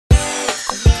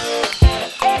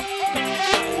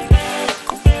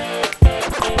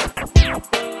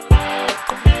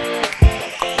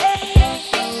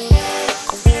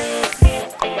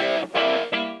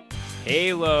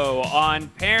on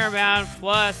Paramount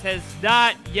Plus has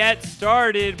not yet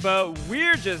started, but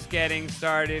we're just getting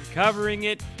started covering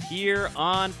it here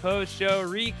on Post-Show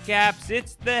Recaps.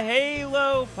 It's the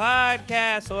Halo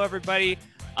Podcast. Hello, everybody.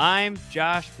 I'm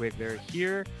Josh Wigler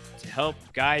here to help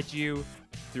guide you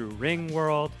through Ring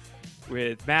World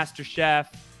with Master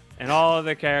Chef and all of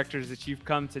the characters that you've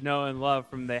come to know and love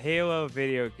from the Halo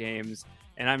video games.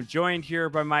 And I'm joined here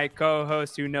by my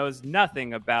co-host who knows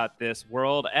nothing about this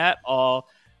world at all,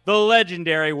 the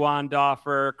legendary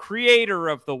Wandoffer, creator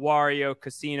of the Wario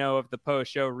Casino of the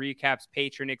Post-Show Recaps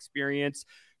patron experience,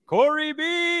 Corey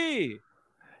B.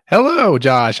 Hello,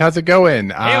 Josh. How's it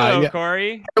going? Hello,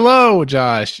 Corey. Hello,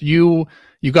 Josh. You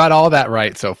got all that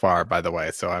right so far, by the way.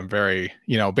 So I'm very,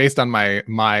 based on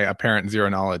my apparent zero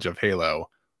knowledge of Halo,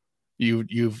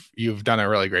 you've done a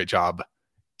really great job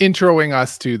introing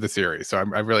us to the series. So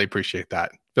I really appreciate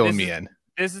that. Filling me in.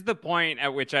 This is the point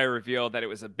at which I revealed that it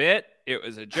was a bit, it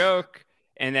was a joke,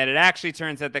 and that it actually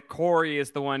turns out that Corey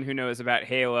is the one who knows about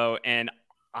Halo, and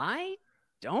I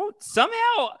don't.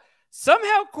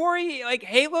 Somehow, Corey,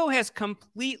 Halo has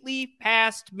completely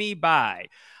passed me by.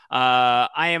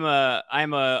 I'm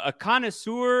a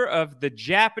connoisseur of the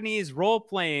Japanese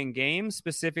role-playing games,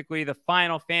 specifically the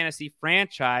Final Fantasy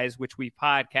franchise, which we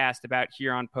podcast about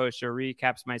here on Post-Show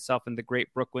Recaps, myself and the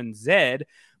great Brooklyn Zed.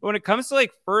 But when it comes to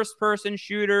first-person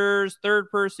shooters,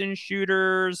 third-person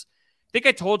shooters, I think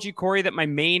I told you, Corey, that my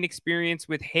main experience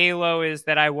with Halo is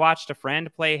that I watched a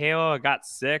friend play Halo. I got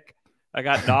sick. I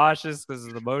got nauseous because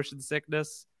of the motion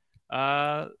sickness.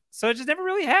 So it just never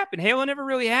really happened. Halo never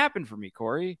really happened for me,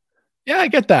 Corey. Yeah, I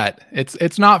get that.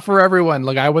 It's not for everyone.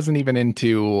 I wasn't even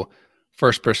into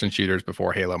first-person shooters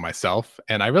before Halo myself,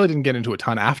 and I really didn't get into a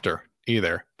ton after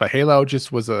either. But Halo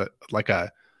just was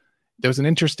there was an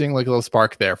interesting little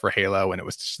spark there for Halo, and it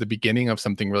was just the beginning of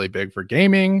something really big for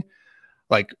gaming.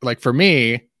 Like for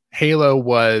me, Halo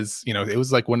was, it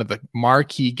was one of the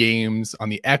marquee games on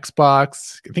the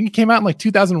Xbox. I think it came out in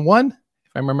 2001, if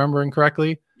I'm remembering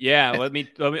correctly. Yeah, let me.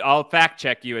 I'll fact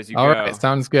check you as you go. All right,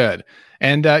 sounds good.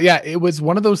 And it was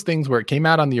one of those things where it came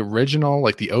out on the original,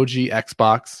 the OG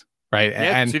Xbox, right?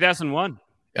 Yeah, and 2001.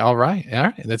 All right,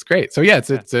 that's great. So yeah,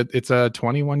 it's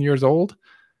 21 years old.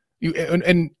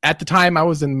 And at the time I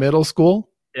was in middle school.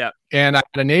 Yeah. And I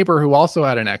had a neighbor who also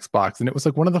had an Xbox, and it was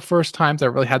one of the first times I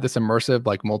really had this immersive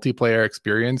multiplayer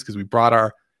experience, because we brought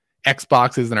our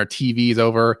Xboxes and our TVs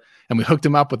over, and we hooked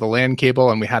them up with a LAN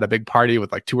cable, and we had a big party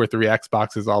with 2 or 3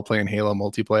 Xboxes all playing Halo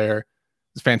multiplayer. It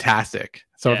was fantastic.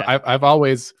 So yeah. I've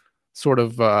always sort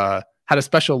of had a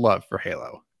special love for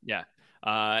Halo. Yeah.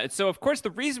 So of course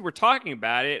the reason we're talking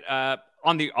about it,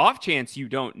 on the off chance you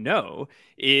don't know,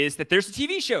 is that there's a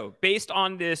TV show based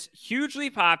on this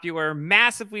hugely popular,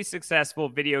 massively successful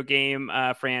video game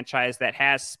franchise that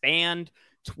has spanned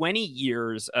 20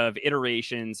 years of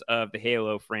iterations of the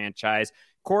Halo franchise.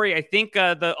 Corey, I think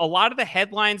a lot of the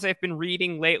headlines I've been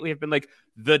reading lately have been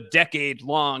the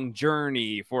decade-long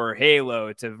journey for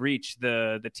Halo to reach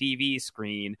the TV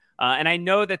screen. And I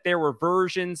know that there were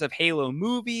versions of Halo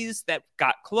movies that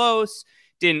got close,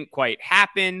 didn't quite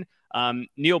happen.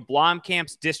 Neil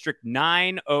Blomkamp's District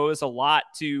 9 owes a lot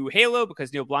to Halo,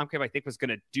 because Neil Blomkamp, I think, was going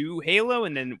to do Halo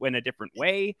and then went a different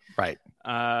way. Right.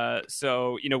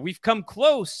 So, we've come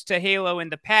close to Halo in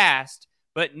the past,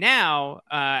 but now,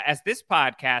 as this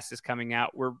podcast is coming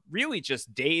out, we're really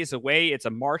just days away. It's a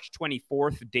March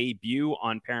 24th debut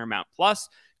on Paramount Plus.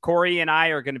 Corey and I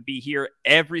are going to be here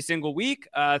every single week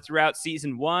throughout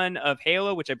season 1 of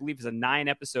Halo, which I believe is a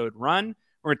 9-episode run.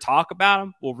 We're going to talk about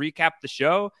them. We'll recap the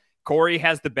show. Corey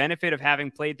has the benefit of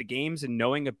having played the games and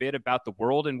knowing a bit about the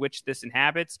world in which this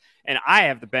inhabits. And I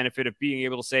have the benefit of being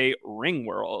able to say Ring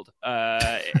World.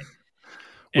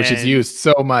 Which is used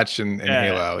so much in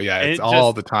Halo. Yeah, it's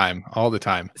all the time.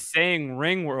 Saying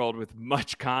Ring World with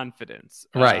much confidence.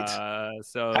 Right.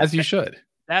 So as you should.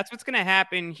 That's what's going to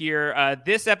happen here.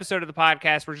 This episode of the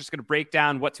podcast, we're just going to break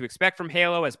down what to expect from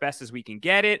Halo as best as we can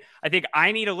get it. I think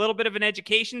I need a little bit of an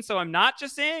education, so I'm not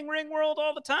just saying Ring World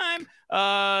all the time.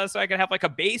 So I can have a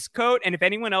base coat. And if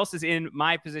anyone else is in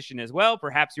my position as well,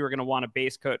 perhaps you are going to want a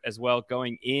base coat as well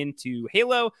going into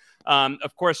Halo.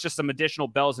 Of course, just some additional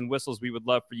bells and whistles we would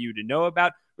love for you to know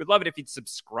about. We'd love it if you'd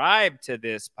subscribe to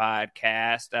this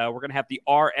podcast. We're going to have the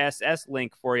RSS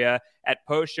link for you at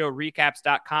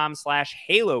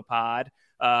postshowrecaps.com/HaloPod.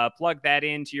 Plug that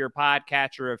into your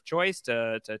podcatcher of choice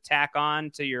to tack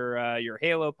on to your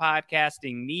Halo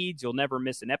podcasting needs. You'll never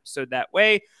miss an episode that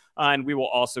way. And we will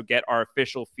also get our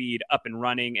official feed up and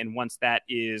running. And once that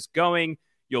is going,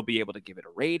 you'll be able to give it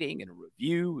a rating and a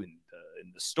review and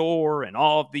the store and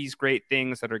all of these great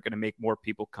things that are going to make more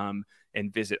people come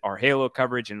and visit our Halo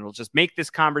coverage. And it'll just make this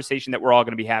conversation that we're all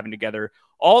going to be having together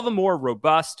all the more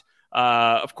robust.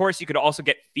 Of course, you could also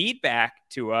get feedback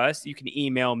to us. You can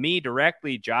email me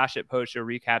directly,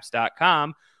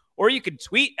 josh@postshowrecaps.com, or you can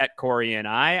tweet at Corey and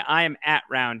I. I am at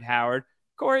Round Howard.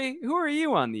 Corey, who are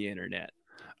you on the internet?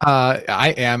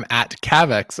 I am at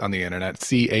Cavex on the internet,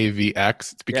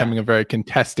 CAVX. It's becoming a very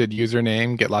contested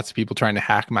username. Get lots of people trying to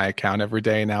hack my account every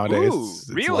day nowadays. Ooh, it's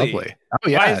really? Lovely. Oh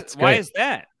yeah, why is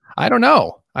that? I don't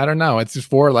know. It's just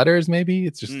 4 letters, maybe.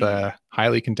 It's just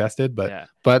highly contested. But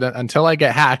until I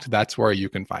get hacked, that's where you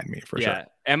can find me for sure.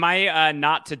 Am I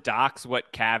not to dox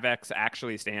what Cavex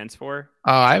actually stands for?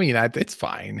 I mean, it's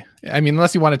fine. I mean,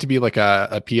 unless you want it to be like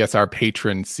a PSR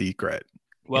patron secret.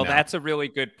 Well, that's a really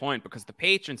good point, because the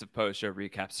patrons of Post Show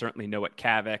Recaps certainly know what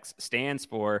CAVX stands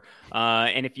for.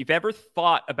 And if you've ever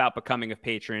thought about becoming a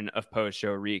patron of Post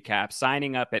Show Recaps,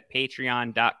 signing up at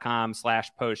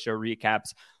patreon.com/Post Show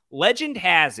Recaps, legend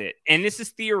has it, and this is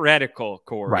theoretical,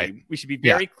 Corey. Right. We should be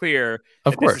very clear.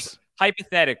 Of course. This is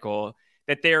hypothetical,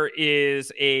 that there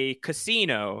is a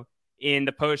casino in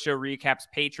the Post Show Recaps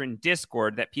patron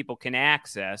Discord that people can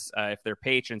access if they're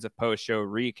patrons of Post Show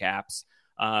Recaps.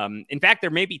 In fact, there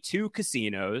may be 2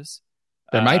 casinos.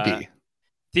 There might be.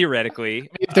 Theoretically. I mean,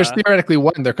 if there's theoretically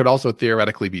 1, there could also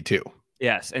theoretically be 2.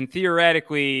 Yes, and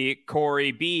theoretically,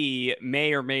 Corey B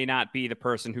may or may not be the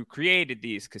person who created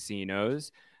these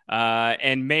casinos,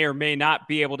 and may or may not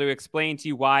be able to explain to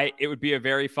you why it would be a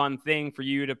very fun thing for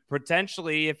you to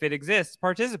potentially, if it exists,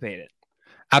 participate in.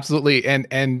 Absolutely.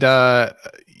 And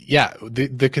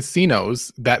the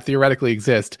casinos that theoretically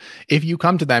exist, if you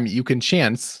come to them, you can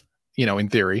chance, in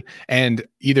theory, and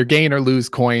either gain or lose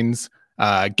coins,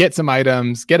 get some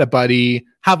items, get a buddy,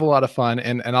 have a lot of fun.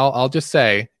 And I'll just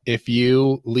say, if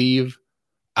you leave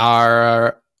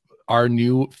our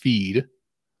new feed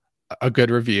a good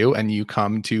review and you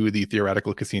come to the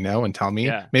theoretical casino and tell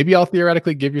me, maybe I'll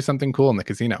theoretically give you something cool in the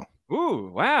casino.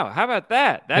 Ooh, wow. How about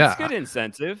that? That's good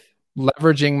incentive.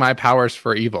 Leveraging my powers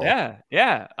for evil.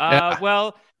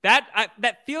 Well,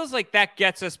 that feels like that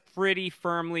gets us pretty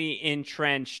firmly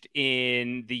entrenched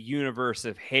in the universe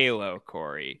of Halo,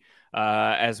 Corey.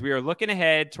 As we are looking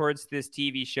ahead towards this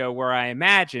TV show, where I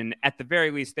imagine, at the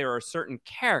very least, there are certain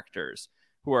characters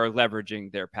who are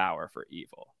leveraging their power for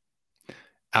evil.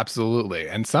 Absolutely.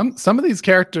 And some of these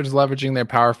characters leveraging their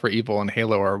power for evil in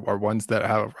Halo are ones that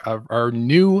are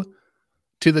new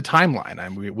to the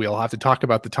timeline. We'll have to talk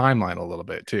about the timeline a little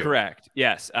bit too. Correct.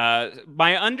 Yes.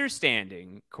 My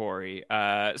understanding, Corey.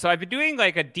 So I've been doing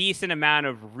like a decent amount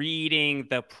of reading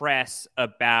the press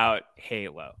about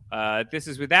Halo. This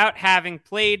is without having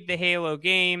played the Halo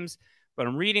games, but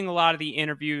I'm reading a lot of the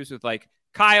interviews with like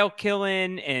Kyle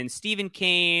Killen and Stephen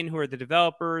Kane, who are the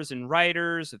developers and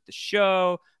writers of the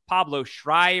show. Pablo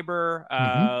Schreiber,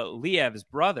 Liev's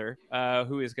brother,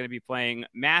 who is going to be playing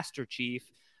Master Chief.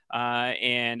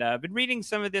 And I've been reading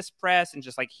some of this press and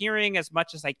just like hearing as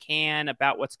much as I can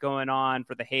about what's going on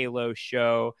for the Halo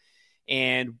show.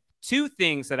 And 2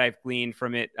 things that I've gleaned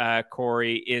from it,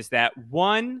 Corey, is that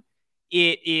 1,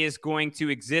 it is going to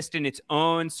exist in its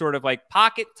own sort of like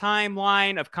pocket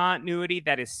timeline of continuity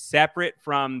that is separate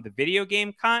from the video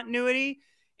game continuity.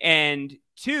 And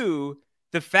 2,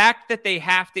 the fact that they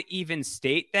have to even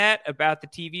state that about the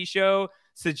TV show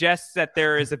suggests that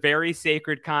there is a very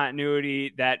sacred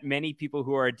continuity that many people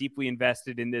who are deeply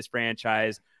invested in this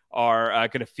franchise are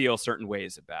going to feel certain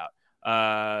ways about.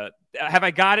 Have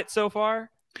I got it so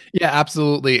far? Yeah,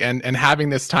 absolutely. And having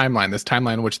this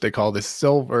timeline, which they call the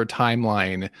silver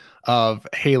timeline of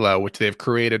Halo, which they've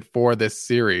created for this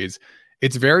series,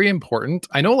 it's very important.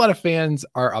 I know a lot of fans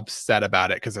are upset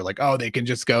about it because they're like, oh, they can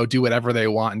just go do whatever they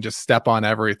want and just step on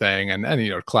everything.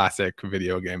 And classic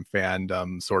video game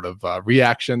fandom sort of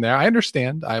reaction there. I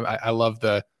understand. I love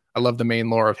the main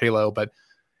lore of Halo, but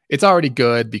it's already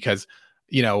good because,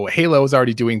 Halo is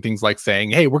already doing things like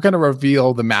saying, hey, we're going to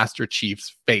reveal the Master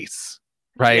Chief's face.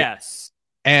 Right. Yes.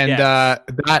 And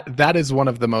that is one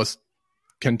of the most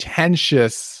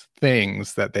contentious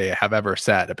things that they have ever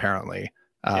said, apparently,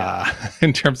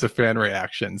 in terms of fan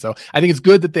reaction. So I think it's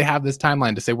good that they have this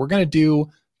timeline to say, we're going to do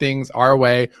things our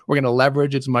way. We're going to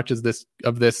leverage as much as this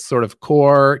sort of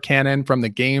core canon from the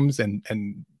games and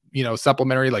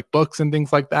supplementary like books and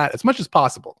things like that as much as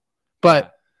possible.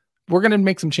 But we're going to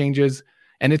make some changes,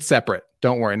 and it's separate.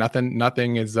 Don't worry.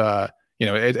 Nothing is,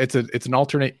 it's an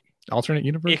alternate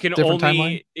universe.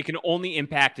 Timeline. It can only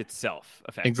impact itself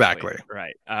effectively. Exactly.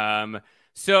 Right.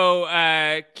 So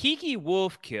Kiki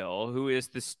Wolfkill, who is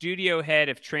the studio head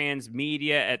of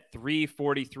transmedia at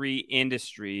 343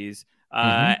 Industries,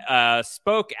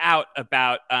 spoke out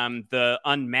about the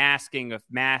unmasking of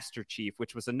Master Chief,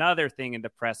 which was another thing in the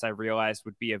press I realized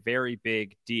would be a very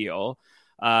big deal.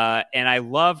 And I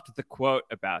loved the quote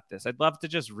about this. I'd love to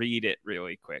just read it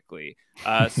really quickly.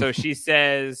 So she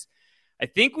says, I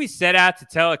think we set out to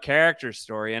tell a character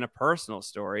story and a personal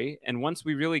story. And once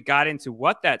we really got into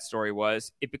what that story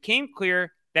was, it became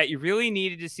clear that you really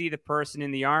needed to see the person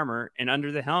in the armor and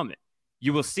under the helmet.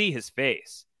 You will see his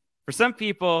face. For some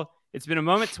people, it's been a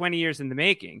moment 20 years in the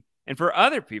making. And for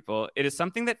other people, it is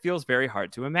something that feels very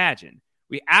hard to imagine.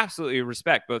 We absolutely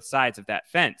respect both sides of that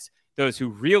fence, those who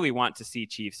really want to see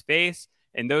Chief's face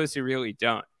and those who really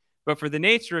don't. But for the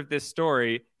nature of this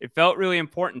story, it felt really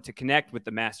important to connect with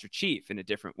the Master Chief in a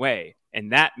different way.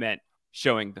 And that meant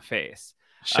showing the face.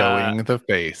 Showing the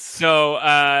face. So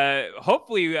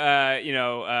hopefully,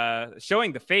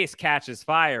 showing the face catches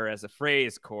fire as a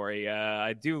phrase, Corey.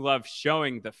 I do love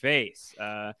showing the face.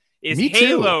 Is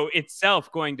Halo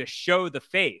itself going to show the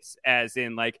face? As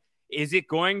in, like, is it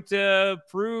going to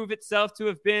prove itself to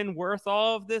have been worth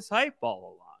all of this hype all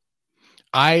along?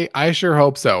 I sure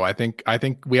hope so. I think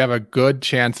we have a good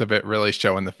chance of it really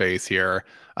showing the face here.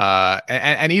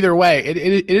 And either way,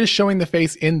 it is showing the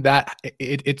face in that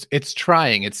it's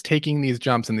trying, it's taking these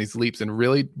jumps and these leaps and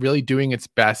really, really doing its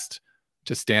best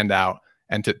to stand out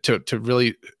and to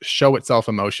really show itself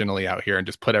emotionally out here and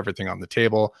just put everything on the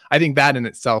table. I think that in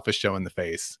itself is showing the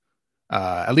face.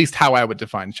 At least how I would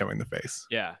define showing the face.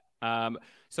 Yeah.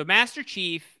 So Master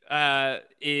Chief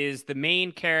is the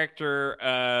main character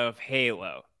of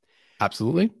Halo.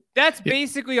 Absolutely. That's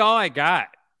basically all I got.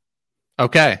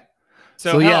 Okay.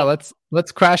 So yeah,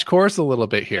 let's crash course a little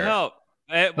bit here. Help.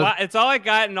 It's all I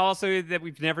got, and also that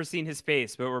we've never seen his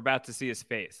face, but we're about to see his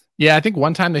face. Yeah, I think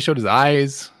one time they showed his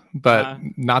eyes, but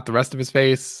not the rest of his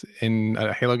face in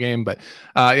a Halo game. But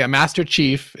Master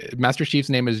Chief's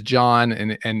name is John,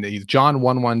 and he's John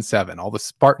 117. All the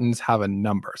Spartans have a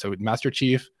number. So Master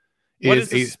Chief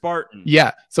is a Spartan?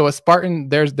 Yeah. So a Spartan,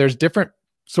 there's different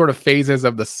sort of phases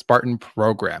of the Spartan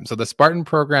program. So the Spartan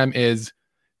program is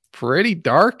pretty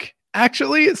dark,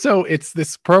 actually. So it's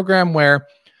this program where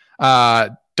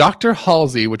Dr.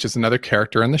 Halsey, which is another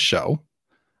character in the show,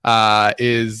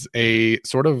 is a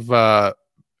sort of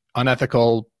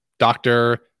unethical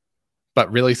doctor, but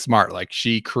really smart. Like,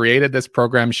 she created this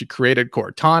program. She created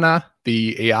Cortana,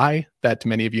 the AI that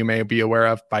many of you may be aware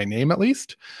of by name, at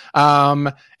least.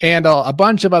 And a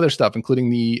bunch of other stuff, including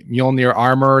the Mjolnir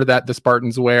armor that the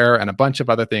Spartans wear and a bunch of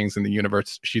other things in the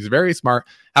universe. She's very smart,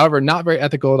 however, not very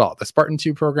ethical at all. The Spartan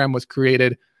 2 program was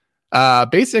created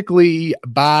basically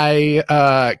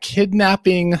by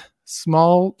kidnapping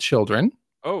small children.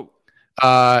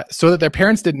 So that their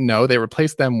parents didn't know. They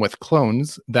replaced them with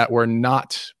clones that were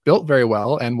not built very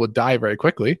well and would die very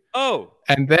quickly.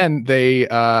 And then they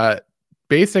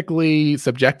basically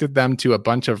subjected them to a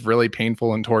bunch of really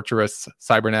painful and torturous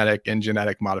cybernetic and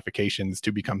genetic modifications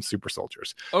to become super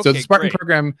soldiers. So the Spartan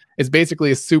program is basically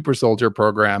a super soldier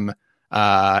program.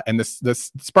 And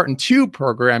this Spartan 2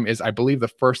 program is, I believe, the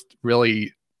first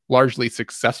really largely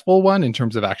successful one in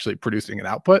terms of actually producing an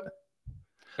output.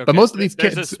 But most of these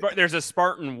kids, there's a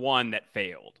Spartan 1 that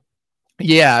failed.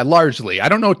 Yeah, largely. I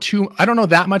don't know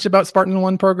that much about Spartan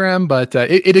 1 program, but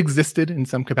it existed in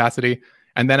some capacity.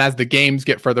 And then as the games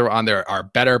get further on, there are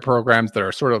better programs that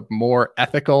are sort of more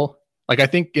ethical. Like, I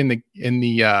think in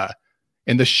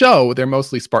the show, they're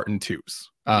mostly Spartan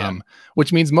 2s,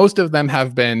 which means most of them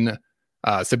have been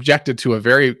subjected to a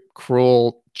very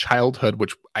cruel childhood,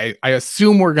 which I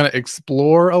assume we're going to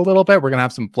explore a little bit. We're going to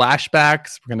have some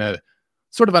flashbacks. We're going to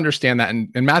sort of understand that.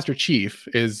 And Master Chief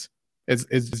is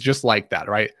just like that,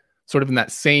 right? Sort of in that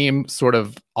same sort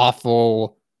of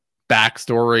awful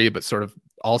backstory, but sort of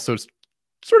also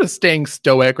sort of staying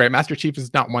stoic, right? Master Chief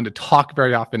is not one to talk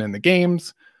very often in the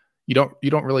games. You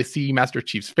don't really see Master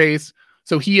Chief's face.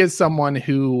 So he is someone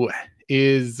who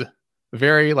is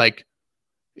very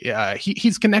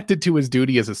he's connected to his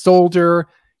duty as a soldier.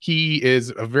 He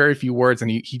is a very few words and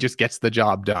he just gets the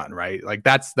job done, right? Like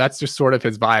that's just sort of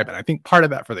his vibe. And I think part of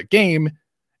that for the game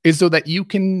is so that you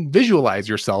can visualize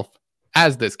yourself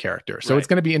as this character. So It's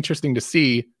going to be interesting to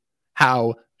see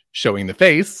how showing the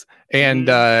face and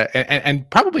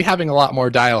probably having a lot more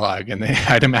dialogue, and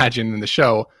I'd imagine in the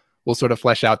show will sort of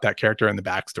flesh out that character and the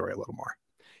backstory a little more.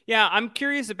 Yeah, I'm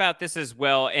curious about this as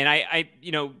well. And I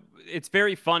it's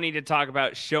very funny to talk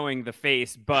about showing the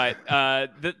face, but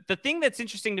the thing that's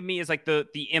interesting to me is like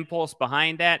the impulse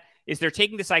behind that is they're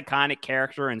taking this iconic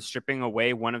character and stripping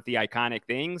away one of the iconic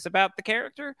things about the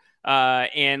character.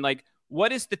 And like,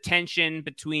 what is the tension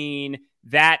between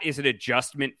that is an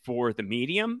adjustment for the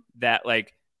medium that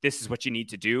like this is what you need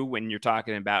to do when you're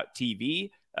talking about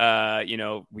TV.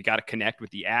 We got to connect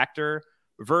with the actor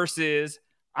versus,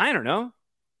 I don't know,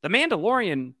 The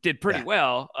Mandalorian did pretty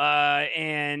well.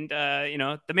 The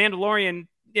Mandalorian,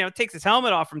 takes his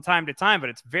helmet off from time to time, but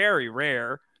it's very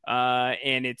rare.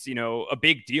 And it's, a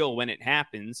big deal when it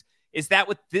happens. Is that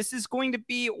what this is going to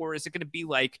be? Or is it going to be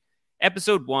like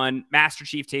episode 1, Master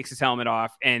Chief takes his helmet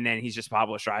off and then he's just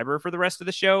Pablo Schreiber for the rest of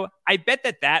the show? I bet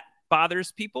that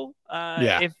bothers people,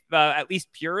 if at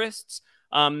least purists.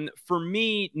 For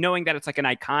me, knowing that it's like an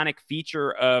iconic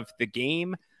feature of the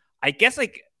game, I guess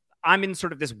like I'm in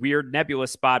sort of this weird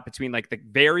nebulous spot between like the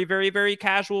very, very, very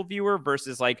casual viewer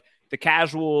versus like the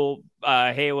casual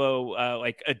Halo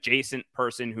like adjacent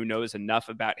person who knows enough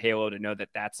about Halo to know that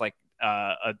that's like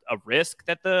a risk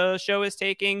that the show is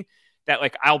taking, that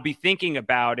like I'll be thinking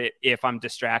about it if I'm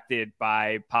distracted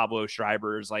by Pablo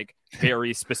Schreiber's like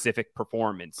very specific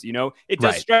performance. It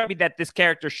does strike me that this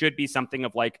character should be something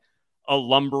of like a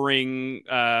lumbering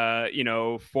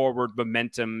forward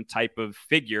momentum type of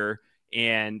figure.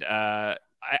 And I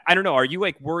don't know, are you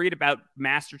like worried about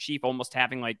Master Chief almost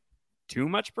having like too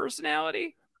much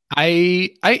personality?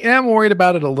 I am worried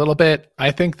about it a little bit.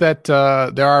 I think that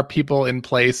there are people in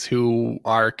place who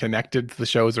are connected to the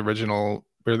show's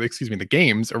the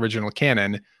game's original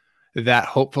canon that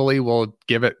hopefully will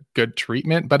give it good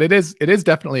treatment. But it is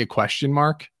definitely a question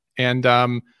mark. And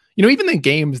even in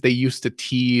games, they used to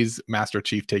tease Master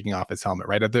Chief taking off his helmet,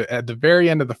 right? At the very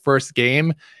end of the first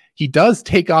game, he does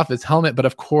take off his helmet, but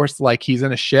of course, like he's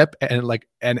in a ship and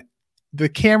the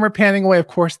camera panning away, of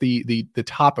course, the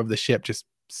top of the ship just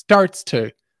starts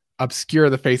to obscure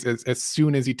the face as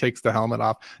soon as he takes the helmet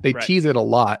off. They tease it a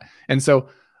lot. And so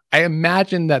I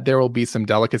imagine that there will be some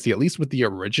delicacy, at least with the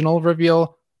original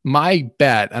reveal. My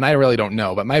bet, and I really don't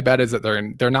know, but my bet is that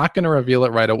they're not going to reveal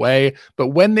it right away. But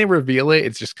when they reveal it,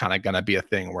 it's just kind of going to be a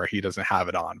thing where he doesn't have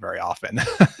it on very often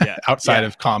outside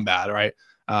of combat, right?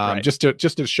 Just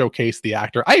to showcase the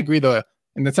actor. I agree, though,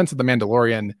 in the sense of The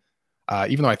Mandalorian,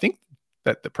 even though I think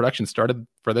that the production started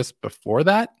for this before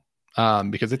that,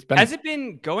 because it's been... Has it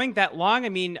been going that long? I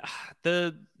mean,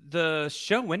 the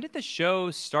show, when did the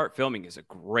show start filming is a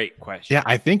great question. Yeah,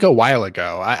 I think a while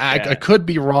ago. I could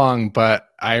be wrong, but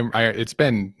it's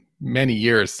been many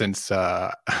years since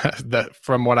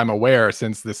from what I'm aware,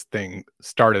 since this thing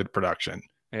started production.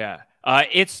 Yeah.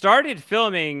 It started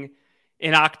filming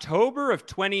in October of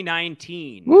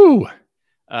 2019. Woo!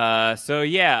 So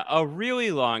yeah, a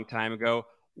really long time ago.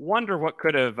 Wonder what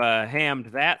could have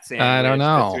hammed that sandwich. I don't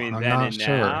know. Between I'm then not and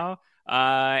sure. now.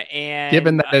 And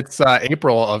given that it's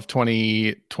April of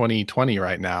 2020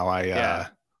 right now,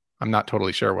 I'm not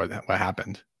totally sure what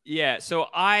happened. Yeah, so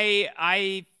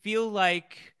I feel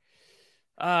like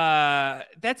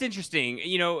that's interesting.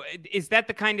 Is that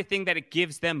the kind of thing that it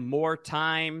gives them more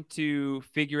time to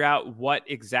figure out what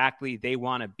exactly they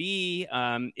want to be?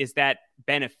 Is that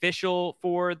beneficial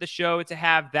for the show to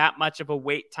have that much of a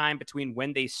wait time between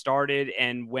when they started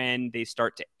and when they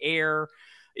start to air?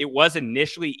 It was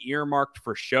initially earmarked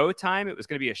for Showtime. It was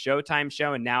going to be a Showtime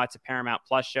show, and now it's a Paramount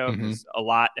Plus show because a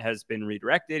lot has been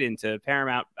redirected into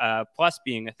Paramount Plus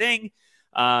being a thing.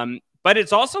 But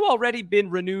it's also already been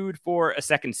renewed for a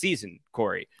second season,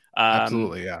 Corey.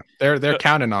 Absolutely, yeah. They're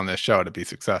counting on this show to be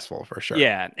successful for sure.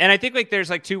 Yeah, and I think like there's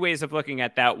like two ways of looking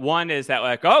at that. One is that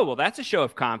like, oh, well, that's a show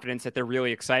of confidence that they're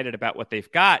really excited about what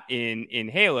they've got in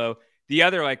Halo. The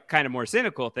other like kind of more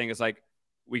cynical thing is like,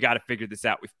 we got to figure this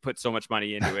out. We've put so much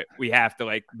money into it. We have to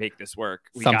like make this work.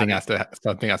 Something has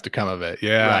to come of it.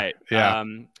 Yeah. Right. Yeah.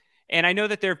 And I know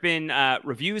that there have been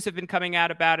reviews have been coming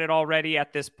out about it already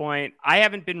at this point. I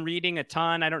haven't been reading a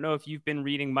ton. I don't know if you've been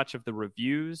reading much of the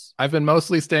reviews. I've been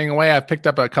mostly staying away. I've picked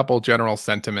up a couple general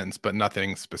sentiments, but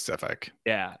nothing specific.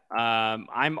 Yeah.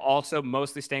 I'm also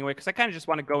mostly staying away because I kind of just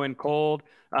want to go in cold.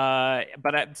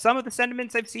 But some of the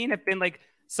sentiments I've seen have been like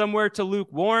somewhere to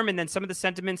lukewarm. And then some of the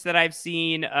sentiments that I've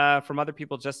seen from other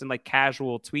people just in like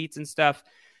casual tweets and stuff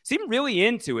seem really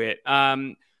into it.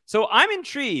 So I'm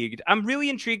intrigued. I'm really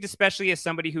intrigued, especially as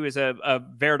somebody who is a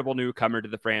veritable newcomer to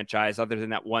the franchise, other than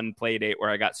that one play date where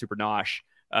I got super nosh,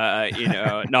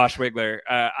 Nosh Wiggler.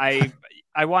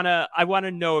 I want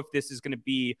to know if this is going to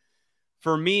be,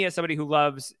 for me as somebody who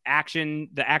loves action,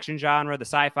 the action genre, the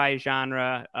sci-fi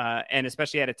genre, and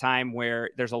especially at a time where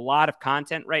there's a lot of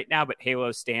content right now, but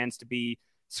Halo stands to be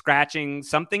scratching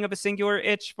something of a singular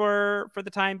itch for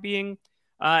the time being.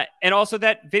 And also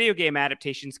that video game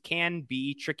adaptations can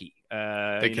be tricky.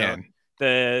 They can.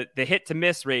 The hit to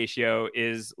miss ratio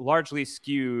is largely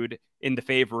skewed in the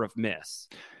favor of miss.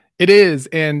 It is.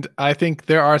 And I think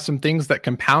there are some things that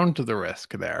compound the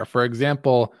risk there. For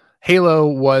example, Halo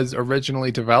was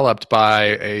originally developed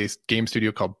by a game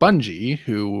studio called Bungie,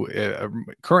 who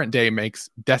current day makes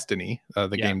Destiny,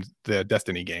 the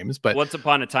Destiny games. But once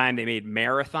upon a time, they made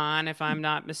Marathon, if I'm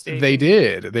not mistaken. They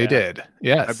did.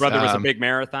 Yes. My brother was a big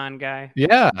Marathon guy.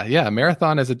 Yeah.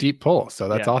 Marathon is a deep pull, so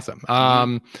that's awesome.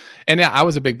 And yeah, I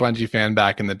was a big Bungie fan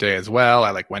back in the day as well.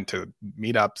 I went to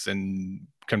meetups and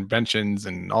conventions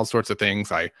and all sorts of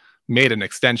things. I made an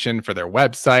extension for their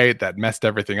website that messed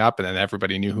everything up, and then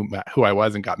everybody knew who I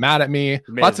was and got mad at me.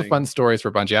 Amazing. Lots of fun stories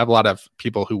for Bungie. I have a lot of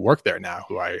people who work there now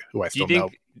who I still know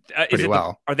pretty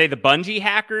well. Are they the Bungie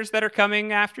hackers that are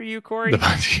coming after you, Corey? The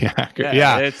Bungie hackers,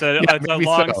 yeah. It's a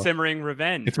long simmering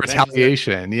revenge. It's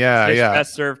retaliation. Yeah.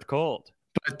 Best served cold.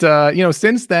 But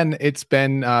since then, it's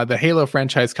been the Halo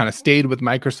franchise kind of stayed with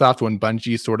Microsoft when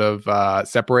Bungie sort of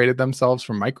separated themselves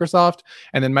from Microsoft,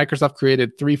 and then Microsoft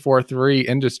created 343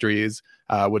 Industries,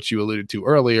 which you alluded to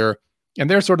earlier, and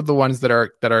they're sort of the ones that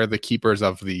are the keepers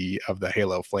of the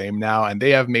Halo flame now, and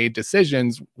they have made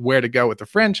decisions where to go with the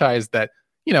franchise that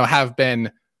have been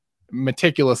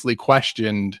meticulously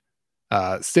questioned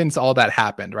since all that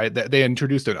happened, right? They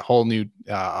introduced a whole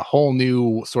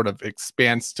new sort of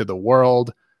expanse to the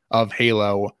world of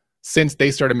Halo since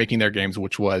they started making their games,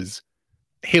 which was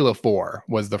Halo 4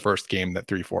 was the first game that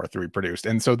 343 produced.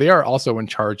 And so they are also in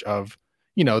charge of,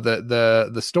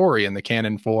 the story and the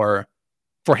canon for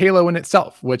Halo in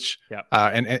itself, which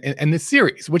and this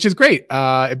series, which is great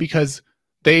because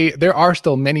there are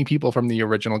still many people from the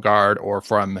original guard or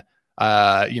from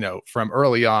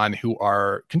early on who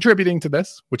are contributing to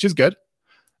this, which is good,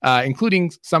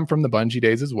 including some from the Bungie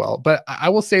days as well. But I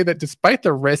will say that despite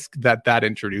the risk that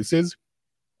introduces,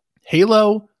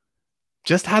 Halo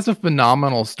just has a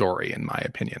phenomenal story, in my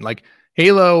opinion.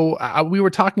 Halo, we were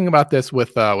talking about this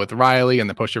with Riley and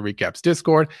the Pusher Recaps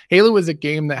Discord. Halo is a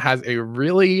game that has a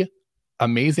really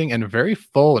amazing and very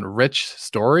full and rich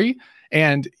story.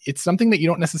 And it's something that you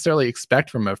don't necessarily expect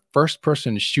from a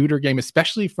first-person shooter game,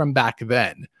 especially from back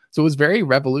then. So it was very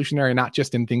revolutionary, not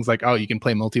just in things like, you can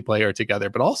play multiplayer together,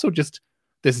 but also just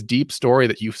this deep story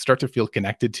that you start to feel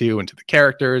connected to and to the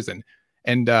characters and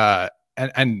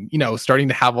starting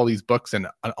to have all these books and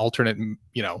an alternate,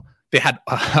 they had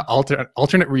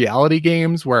alternate reality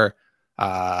games where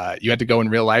you had to go in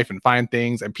real life and find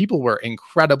things, and people were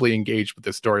incredibly engaged with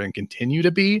this story and continue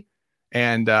to be.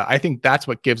 And I think that's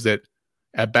what gives it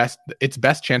its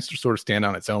best chance to sort of stand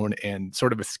on its own and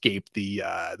sort of escape the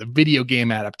video game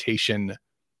adaptation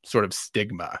sort of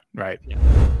stigma, right? Yeah.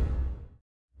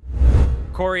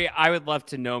 Corey, I would love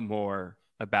to know more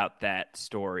about that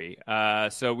story.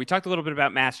 So we talked a little bit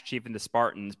about Master Chief and the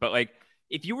Spartans, but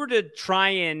if you were to try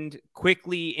and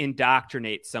quickly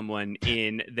indoctrinate someone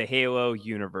in the Halo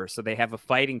universe so they have a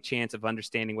fighting chance of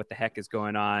understanding what the heck is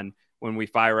going on when we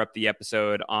fire up the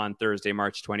episode on Thursday,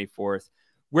 March 24th,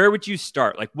 where would you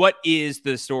start? What is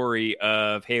the story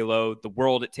of Halo, the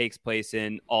world it takes place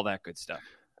in, all that good stuff?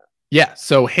 Yeah,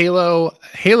 so Halo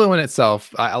in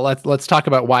itself, let's talk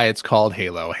about why it's called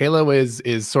Halo. Halo is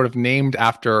sort of named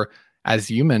after, as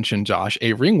you mentioned, Josh,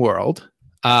 a ring world.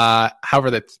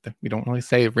 However, we don't really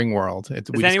say ring world.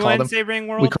 Does anyone say ring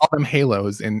world? We call them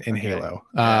halos in Halo.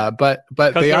 But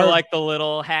they are like the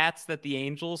little hats that the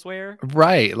angels wear,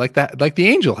 right? Like the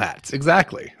angel hats,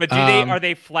 exactly. But are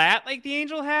they flat like the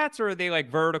angel hats, or are they like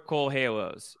vertical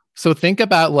halos? So think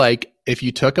about if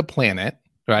you took a planet,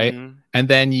 right? Mm-hmm. And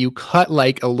then you cut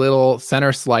a little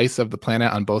center slice of the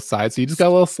planet on both sides. So you just got a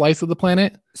little slice of the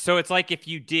planet. So it's like if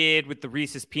you did with the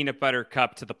Reese's peanut butter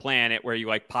cup to the planet, where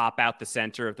you pop out the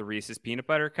center of the Reese's peanut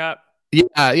butter cup. Yeah.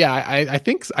 I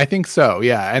think so.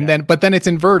 Yeah. And but then it's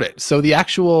inverted. So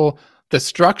the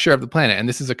structure of the planet, and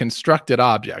this is a constructed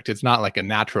object. It's not like a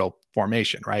natural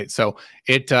formation, right? So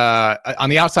it on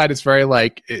the outside, it's very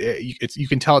you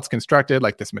can tell it's constructed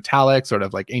like this metallic sort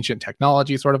of ancient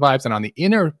technology sort of vibes, and on the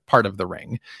inner part of the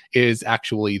ring is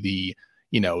actually the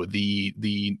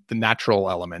natural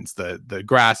elements, the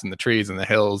grass and the trees and the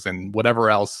hills and whatever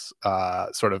else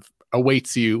sort of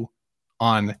awaits you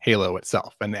on Halo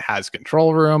itself. And it has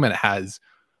control room, and it has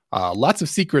lots of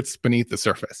secrets beneath the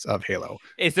surface of Halo.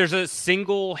 Is there's a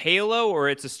single Halo, or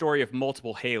it's a story of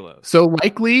multiple Halos? So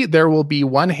likely there will be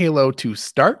one Halo to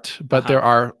start, but there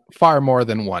are far more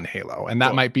than one Halo, and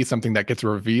that might be something that gets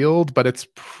revealed. But it's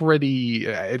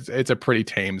it's a pretty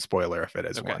tame spoiler if it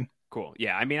is one. Cool.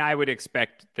 Yeah, I mean, I would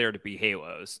expect there to be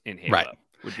Halos in Halo. Right.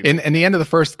 In the end of the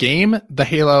first game, the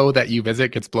Halo that you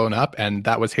visit gets blown up, and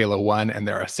that was Halo 1, and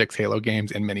there are 6 Halo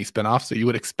games and many spinoffs. So you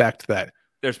would expect that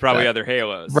there's probably other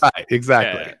Halos. Right,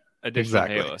 exactly. Additional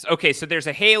Halos. Okay, so there's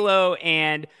a Halo,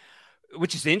 and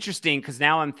which is interesting because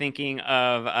now I'm thinking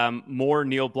of more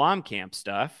Neil Blomkamp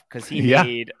stuff because he Yeah.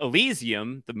 made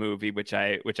Elysium, the movie, which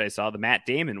I saw, the Matt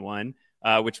Damon one,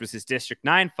 which was his District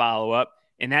 9 follow-up,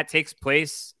 and that takes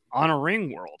place on a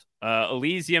ring world.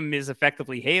 Elysium is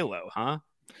effectively Halo, huh?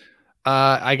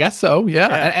 I guess so. Yeah.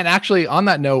 Yeah. And actually, on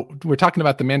that note, we're talking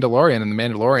about The Mandalorian, and The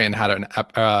Mandalorian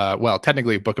had well,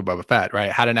 technically Book of Boba Fett,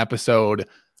 right? Had an episode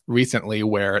recently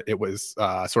where it was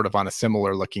sort of on a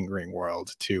similar looking ring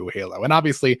world to Halo. And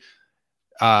obviously,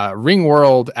 ring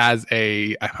world as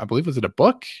I believe, was it a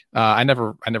book? I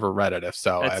never read it. If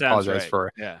so, That I sounds apologize right.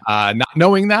 for Yeah. not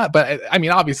knowing that. But I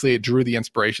mean, obviously it drew the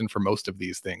inspiration for most of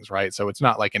these things, right? So it's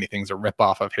not like anything's a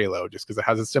ripoff of Halo just because it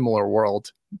has a similar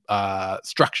world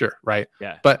structure, right?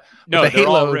 Yeah. But No, the they're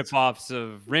all Halos, ripoffs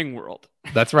of Ring World.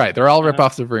 that's right. They're all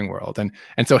ripoffs of ring world.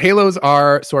 And so Halos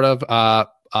are sort of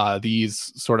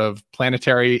these sort of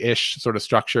planetary-ish sort of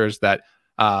structures that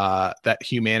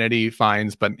humanity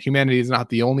finds, but humanity is not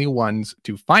the only ones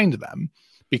to find them,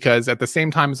 because at the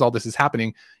same time as all this is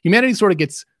happening, humanity sort of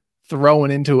gets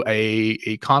thrown into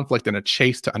a conflict and a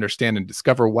chase to understand and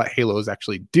discover what Halos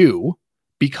actually do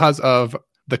because of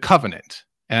the Covenant.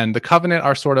 And the Covenant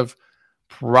are sort of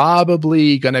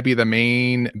probably going to be the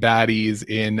main baddies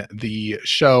in the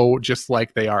show, just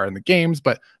like they are in the games,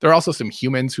 but there are also some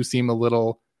humans who seem a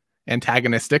little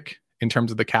antagonistic in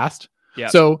terms of the cast. Yeah.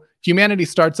 So humanity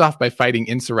starts off by fighting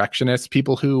insurrectionists,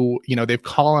 people who, they've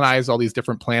colonized all these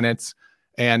different planets,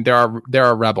 and there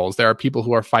are rebels. There are people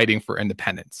who are fighting for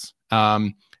independence.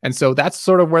 And so that's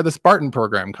sort of where the Spartan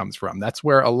program comes from. That's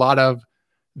where a lot of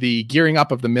the gearing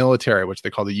up of the military, which they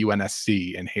call the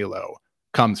UNSC in Halo,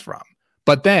 comes from.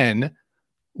 But then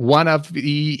one of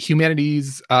the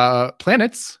humanity's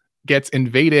planets gets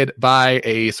invaded by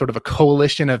a sort of a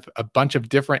coalition of a bunch of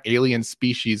different alien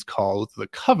species called the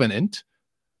Covenant,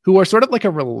 who are sort of like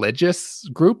a religious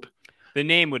group. The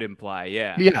name would imply,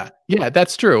 yeah. Yeah,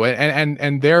 that's true.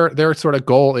 And their sort of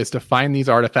goal is to find these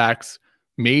artifacts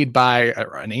made by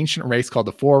an ancient race called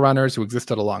the Forerunners, who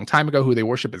existed a long time ago, who they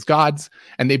worship as gods.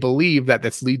 And they believe that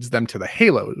this leads them to the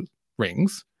Halo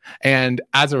rings. And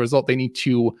as a result, they need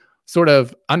to sort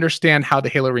of understand how the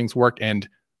Halo rings work. And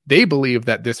they believe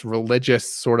that this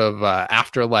religious sort of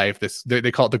afterlife,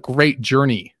 they call it the Great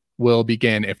Journey, will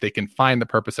begin if they can find the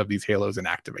purpose of these Halos and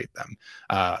activate them.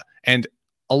 And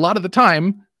a lot of the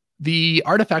time, the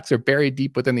artifacts are buried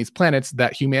deep within these planets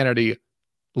that humanity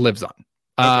lives on.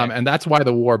 Okay. And that's why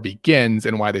the war begins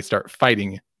and why they start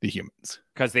fighting the humans.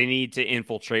 Because they need to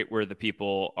infiltrate where the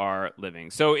people are living.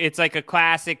 So it's like a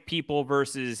classic people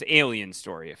versus alien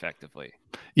story, effectively.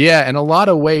 Yeah, in a lot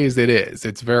of ways it is.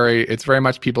 It's very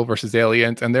much people versus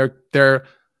aliens, and they're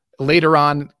later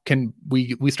on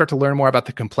we start to learn more about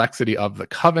the complexity of the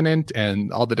Covenant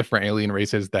and all the different alien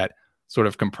races that sort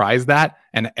of comprise that,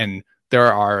 and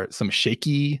there are some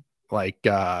shaky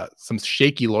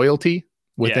loyalty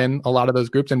within a lot of those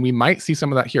groups, and we might see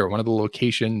some of that here. One of the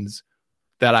locations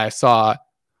that I saw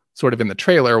sort of in the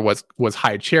trailer was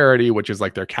High Charity, which is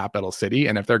like their capital city.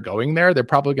 And if they're going there, they're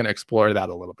probably going to explore that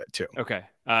a little bit too. Okay.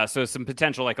 So some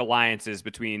potential like alliances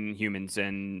between humans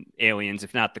and aliens,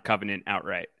 if not the Covenant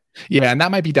outright. Yeah, and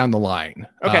that might be down the line.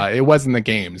 Okay. It was in the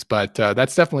games, but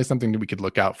that's definitely something that we could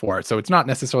look out for. So it's not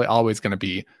necessarily always going to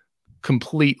be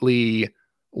completely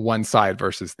one side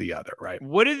versus the other, right?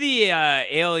 What do the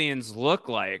aliens look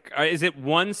like? Is it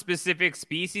one specific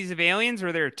species of aliens, or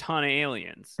are there a ton of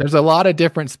aliens? There's a lot of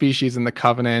different species in the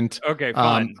Covenant. Okay,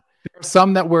 fun. There are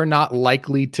some that we're not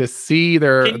likely to see.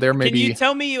 There may be. Can you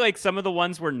tell me like some of the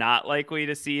ones we're not likely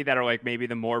to see that are like maybe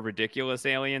the more ridiculous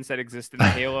aliens that exist in the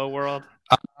Halo world?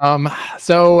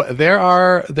 So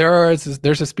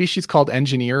there's a species called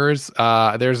engineers.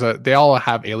 They all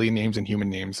have alien names and human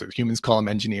names. So humans call them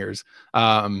engineers.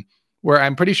 Where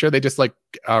I'm pretty sure they just like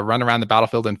run around the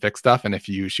battlefield and fix stuff. And if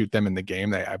you shoot them in the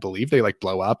game, I believe they like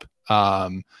blow up.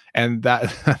 And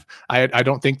that I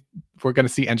don't think we're going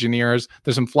to see engineers.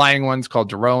 There's some flying ones called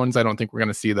drones. I don't think we're going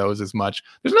to see those as much.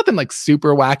 There's nothing like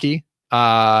super wacky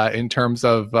in terms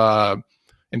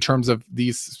of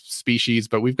these species,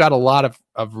 but we've got a lot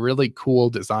of really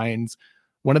cool designs.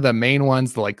 One of the main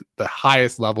ones, the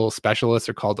highest level specialists,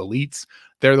 are called elites.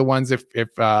 They're the ones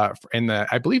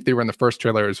I believe they were in the first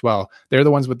trailer as well. They're the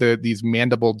ones with these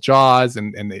mandible jaws,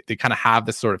 and they kind of have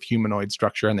this sort of humanoid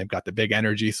structure, and they've got the big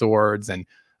energy swords, and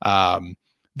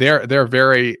they're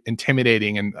very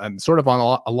intimidating and sort of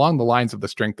along the lines of the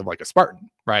strength of like a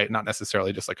Spartan, right? Not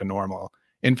necessarily just like a normal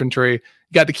infantry.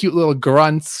 You got the cute little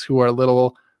grunts who are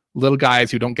little little guys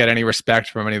who don't get any respect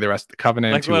from any of the rest of the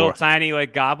Covenant, like little tiny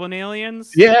like goblin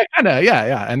aliens. Yeah, kind of.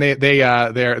 Yeah. And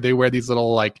they wear these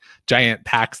little like giant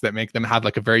packs that make them have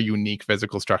like a very unique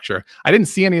physical structure. I didn't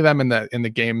see any of them in the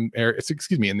game, or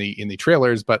excuse me, in the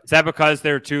trailers. But is that because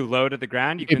they're too low to the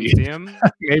ground? You couldn't see them.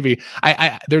 Maybe.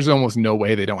 I there's almost no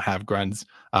way they don't have grunts.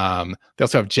 They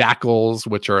also have jackals,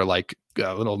 which are like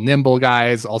little nimble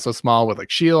guys, also small with like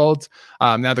shields.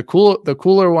 Now the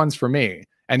cooler ones for me,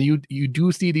 and you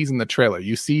do see these in the trailer.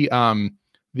 You see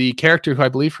the character who I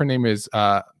believe her name is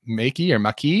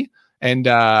Maki, and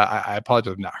I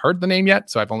apologize, I've not heard the name yet,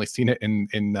 so I've only seen it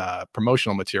in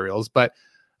promotional materials. But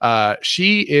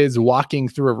she is walking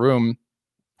through a room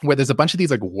where there's a bunch of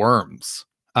these like worms,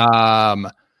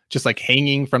 just like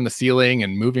hanging from the ceiling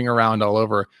and moving around all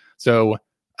over. So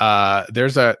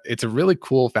it's a really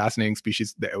cool, fascinating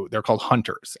species. They're called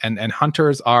hunters, and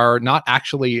hunters are not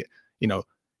actually,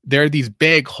 they're these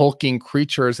big hulking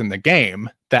creatures in the game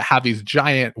that have these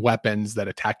giant weapons that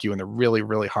attack you, and they're really,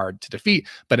 really hard to defeat.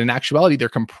 But in actuality, they're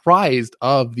comprised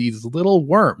of these little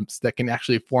worms that can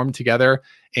actually form together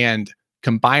and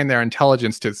combine their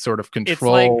intelligence to sort of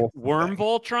control. It's like Worm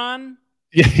Voltron.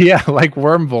 Yeah, like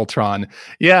Worm Voltron.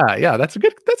 Yeah, that's a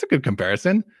good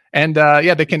comparison. And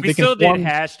they can. We still did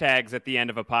hashtags at the end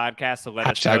of a podcast, so let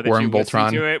us know that you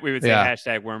listen to it. We would say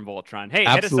hashtag Worm Voltron. Hey,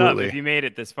 hit us up if you made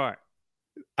it this far.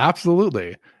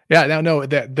 Absolutely. Yeah, no,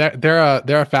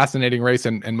 they're a fascinating race,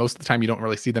 and most of the time you don't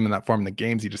really see them in that form in the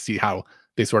games. You just see how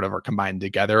they sort of are combined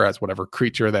together as whatever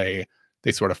creature they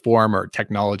sort of form or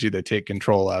technology they take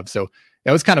control of. So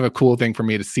it was kind of a cool thing for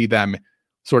me to see them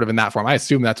sort of in that form. I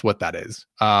assume that's what that is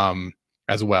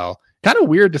as well. Kind of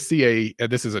weird to see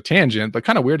this is a tangent, but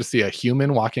kind of weird to see a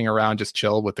human walking around just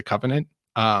chill with the Covenant.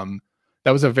 That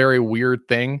was a very weird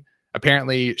thing.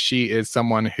 Apparently she is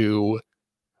someone who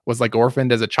was like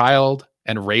orphaned as a child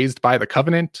and raised by the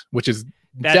Covenant, which is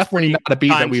definitely not a beat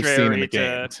that we've seen in the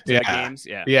games.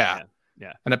 Yeah.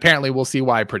 And apparently we'll see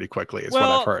why pretty quickly is what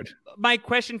I've heard. My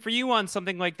question for you on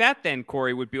something like that then,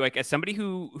 Corey, would be like, as somebody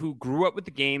who grew up with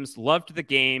the games, loved the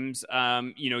games,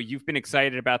 you've been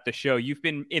excited about the show. You've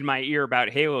been in my ear about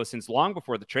Halo since long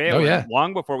before the trailer,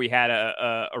 long before we had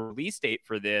a release date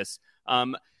for this.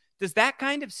 Does that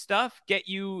kind of stuff get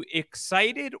you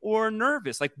excited or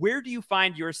nervous? Like, where do you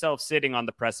find yourself sitting on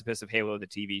the precipice of Halo, the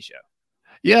TV show?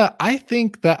 Yeah, I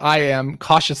think that I am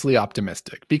cautiously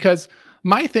optimistic because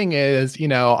my thing is,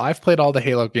 I've played all the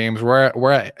Halo games.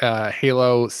 We're at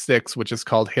Halo 6, which is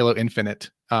called Halo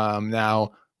Infinite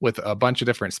now, with a bunch of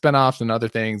different spinoffs and other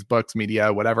things, books,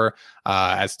 media, whatever.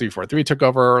 As 343 took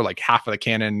over, like half of the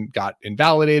canon got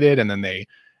invalidated, and then they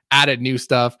added new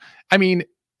stuff. I mean,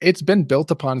 it's been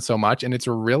built upon so much, and it's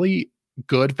a really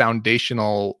good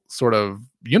foundational sort of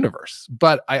universe.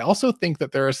 But I also think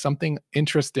that there is something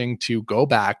interesting to go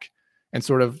back and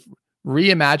sort of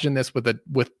reimagine this with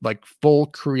like full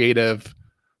creative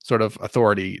sort of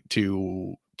authority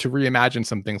to reimagine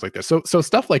some things like this. So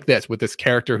stuff like this with this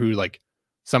character who like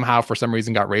somehow for some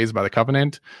reason got raised by the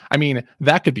Covenant. I mean,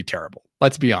 that could be terrible.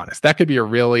 Let's be honest. That could be a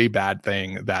really bad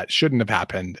thing that shouldn't have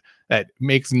happened. That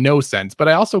makes no sense. But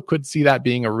I also could see that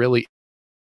being a really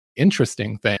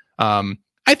interesting thing.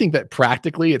 I think that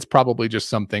practically it's probably just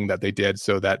something that they did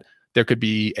so that there could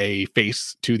be a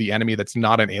face to the enemy that's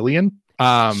not an alien.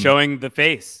 Showing the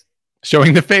face. Yeah.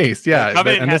 The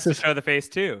Covenant has to show the face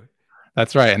too.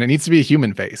 That's right. And it needs to be a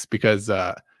human face because,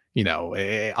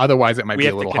 otherwise it might be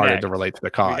a little harder to relate to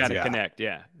the cause. We got to connect.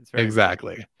 Yeah.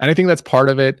 Exactly. Important. And I think that's part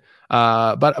of it.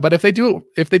 But if they do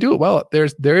it well,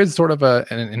 there is sort of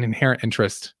an inherent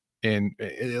interest in,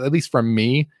 at least from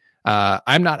me.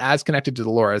 I'm not as connected to the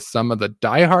lore as some of the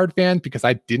diehard fans because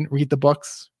I didn't read the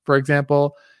books, for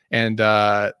example. And,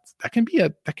 that can be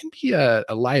a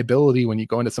liability when you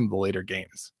go into some of the later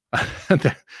games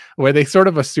where they sort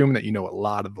of assume that you know a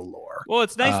lot of the lore. Well,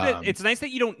 it's nice that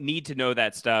you don't need to know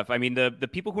that stuff. I mean, the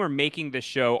people who are making this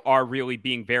show are really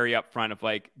being very upfront of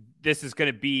like, this is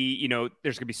going to be,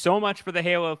 there's going to be so much for the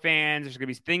Halo fans. There's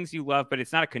going to be things you love, but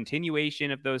it's not a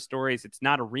continuation of those stories. It's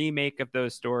not a remake of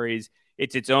those stories.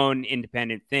 It's its own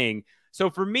independent thing. So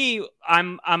for me,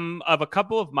 I'm of a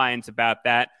couple of minds about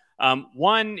that.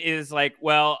 One is like,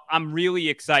 well, I'm really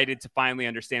excited to finally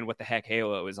understand what the heck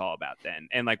Halo is all about then.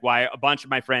 And like why a bunch of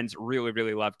my friends really,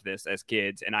 really loved this as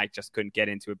kids. And I just couldn't get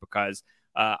into it because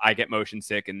I get motion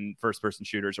sick and first person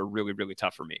shooters are really, really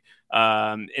tough for me.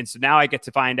 And so now I get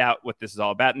to find out what this is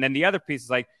all about. And then the other piece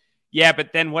is like, yeah,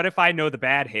 but then what if I know the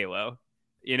bad Halo?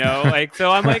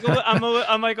 So I'm like,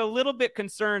 I'm like a little bit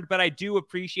concerned, but I do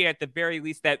appreciate at the very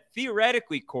least that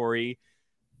theoretically, Corey,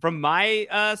 from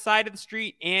my side of the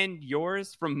street and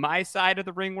yours, from my side of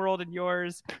the ring world and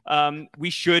yours, we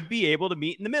should be able to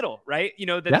meet in the middle, right?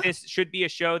 That this should be a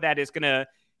show that is going to,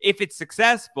 if it's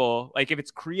successful, like if it's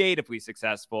creatively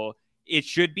successful, it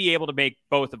should be able to make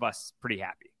both of us pretty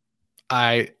happy.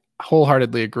 I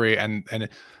wholeheartedly agree. And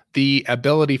the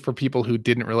ability for people who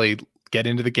didn't really get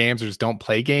into the games or just don't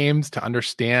play games to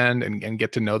understand and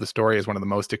get to know the story is one of the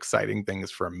most exciting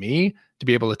things for me, to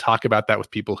be able to talk about that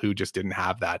with people who just didn't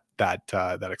have that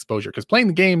exposure. Because playing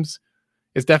the games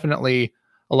is definitely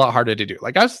a lot harder to do.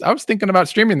 Like I was thinking about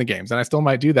streaming the games, and I still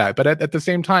might do that. But at the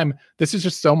same time, this is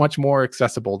just so much more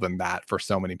accessible than that for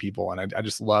so many people. And I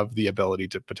just love the ability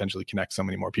to potentially connect so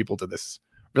many more people to this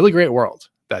really great world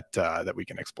that we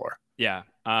can explore. Yeah.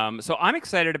 So I'm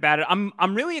excited about it.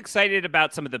 I'm really excited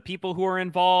about some of the people who are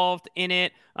involved in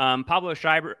it. Pablo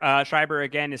Schreiber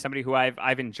again is somebody who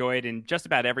I've enjoyed in just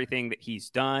about everything that he's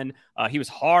done. He was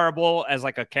horrible as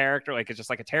like a character, like it's just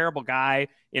like a terrible guy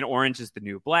in Orange is the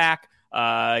New Black.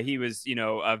 He was,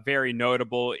 very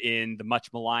notable in the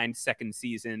much maligned second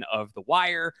season of The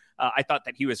Wire. I thought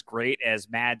that he was great as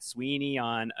Mad Sweeney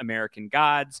on American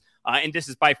Gods. And this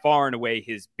is by far and away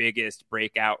his biggest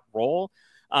breakout role.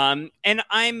 And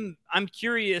I'm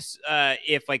curious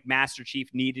if like Master Chief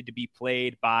needed to be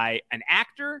played by an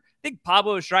actor. I think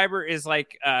Pablo Schreiber is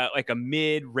like a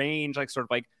mid-range, like sort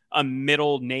of like a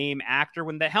middle name actor.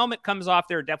 When the helmet comes off,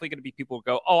 there are definitely going to be people who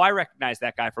go, oh, I recognize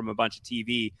that guy from a bunch of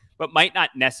TV, but might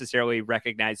not necessarily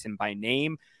recognize him by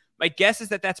name. My guess is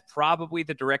that that's probably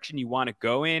the direction you want to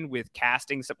go in with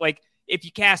casting. So, like, if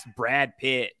you cast Brad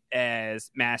Pitt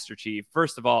as Master Chief,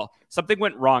 first of all, something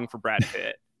went wrong for Brad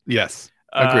Pitt. Yes,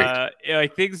 agreed.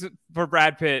 Like things for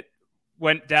Brad Pitt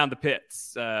went down the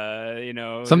pits.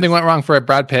 Something went wrong for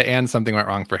Brad Pitt, and something went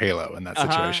wrong for Halo in that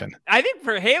situation. I think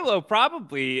for Halo,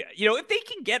 probably, if they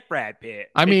can get Brad Pitt,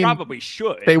 they probably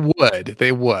should. They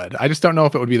would. I just don't know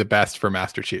if it would be the best for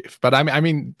Master Chief, but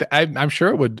I'm sure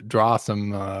it would draw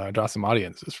some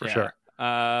audiences for sure.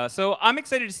 So I'm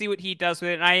excited to see what he does with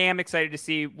it, and I am excited to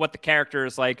see what the character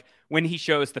is like when he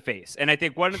shows the face. And I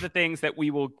think one of the things that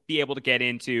we will be able to get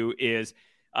into is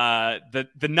the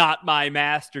not my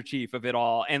Master Chief of it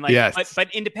all, and like, yes. but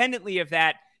independently of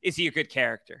that, is he a good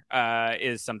character?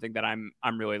 Is something that I'm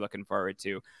really looking forward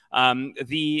to.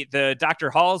 The Dr.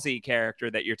 Halsey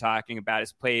character that you're talking about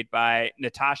is played by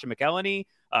Natasha McElhenney,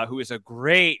 who is a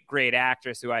great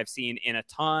actress who I've seen in a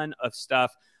ton of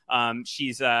stuff.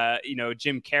 She's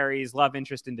Jim Carrey's love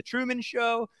interest in The Truman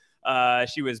Show.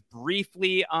 She was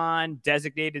briefly on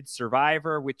Designated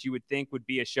Survivor, which you would think would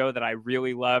be a show that I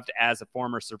really loved as a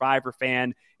former Survivor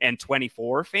fan and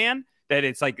 24 fan, that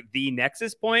it's like the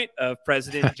nexus point of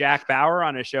President Jack Bauer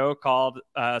on a show called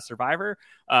Survivor.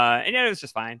 And it was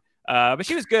just fine. But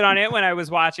she was good on it when I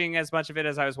was watching as much of it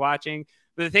as I was watching.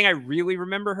 But the thing I really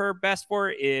remember her best for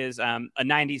is a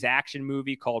 90s action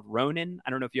movie called Ronin. I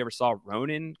don't know if you ever saw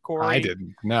Ronin, Corey. I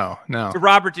didn't. No. It's a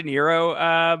Robert De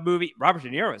Niro movie. Robert De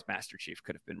Niro as Master Chief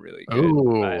could have been really good,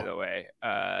 by the way.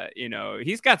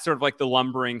 He's got sort of like the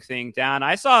lumbering thing down.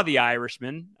 I saw The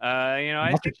Irishman.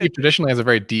 I think Chief traditionally has a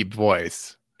very deep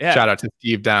voice. Yeah. Shout out to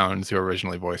Steve Downs, who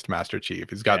originally voiced Master Chief.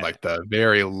 He's got like the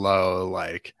very low,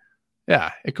 like,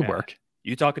 yeah, it could work.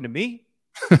 You talking to me?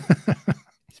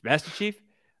 It's Master Chief?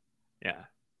 Yeah.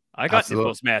 I got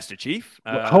nipples, Master Chief.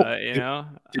 Did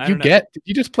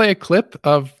you just play a clip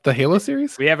of the Halo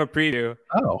series? We have a preview.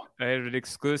 Oh. I have an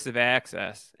exclusive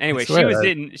access. Anyway,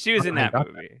 she was in that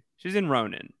movie. She was in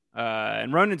Ronin.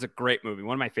 And Ronin's a great movie,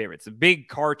 one of my favorites. A big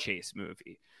car chase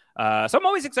movie. So I'm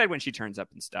always excited when she turns up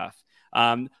and stuff.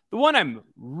 The one I'm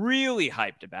really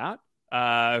hyped about,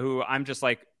 who I'm just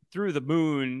like through the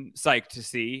moon psyched to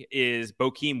see, is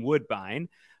Bokeem Woodbine,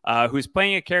 who's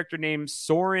playing a character named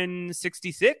Soren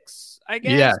 66, I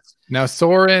guess. Yes. Now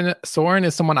Soren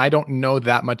is someone I don't know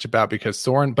that much about, because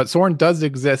Soren does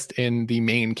exist in the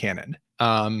main canon.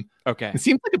 Okay. It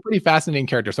seems like a pretty fascinating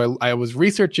character. So I was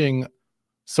researching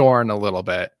Soren a little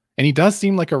bit, and he does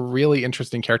seem like a really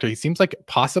interesting character. He seems like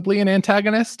possibly an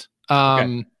antagonist.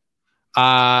 Okay.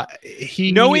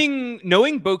 Knowing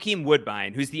Bokeem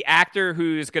Woodbine, who's the actor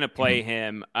who's going to play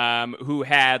him, who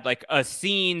had like a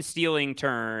scene stealing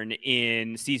turn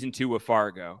in season 2 of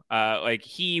Fargo. Like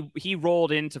he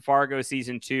rolled into Fargo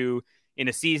season 2 in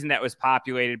a season that was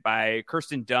populated by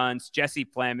Kirsten Dunst, Jesse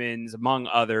Plemons, among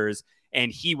others.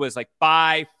 And he was like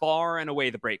by far and away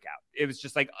the breakout. It was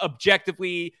just like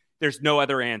objectively, there's no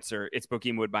other answer. It's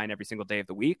Bokeem Woodbine every single day of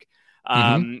the week.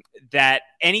 That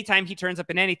anytime he turns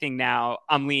up in anything now,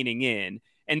 I'm leaning in.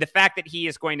 And the fact that he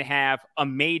is going to have a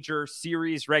major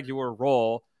series regular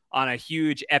role on a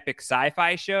huge epic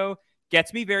sci-fi show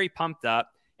gets me very pumped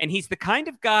up. And he's the kind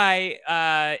of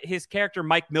guy, his character,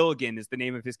 Mike Milligan is the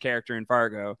name of his character in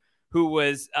Fargo, who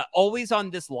was always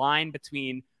on this line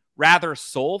between rather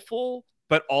soulful,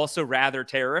 but also rather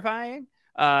terrifying.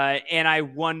 And I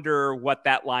wonder what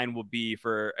that line will be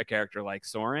for a character like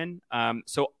Soren.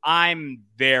 So I'm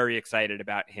very excited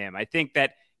about him. I think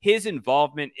that his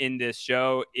involvement in this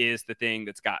show is the thing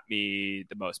that's got me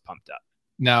the most pumped up.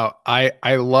 Now,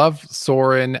 I love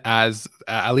Soren as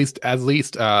at least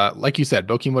like you said,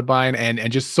 Bokeem Woodbine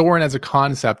and just Soren as a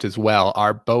concept as well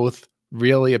are both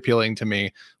really appealing to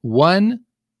me. One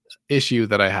issue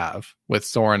that I have with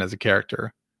Soren as a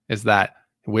character is that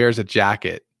he wears a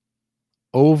jacket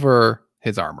over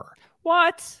his armor.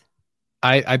 What?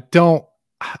 I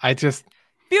just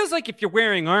feels like if you're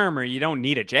wearing armor, you don't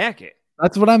need a jacket.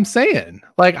 That's what I'm saying.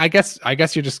 Like, I guess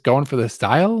you're just going for the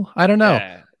style. I don't know.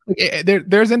 Yeah.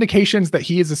 There's indications that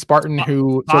he is a Spartan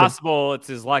who possible it's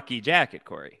his lucky jacket,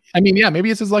 Corey. I mean, yeah, maybe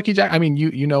it's his lucky jacket. I mean,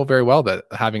 you know very well that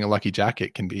having a lucky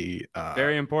jacket can be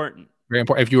very important. Very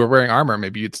important. If you were wearing armor,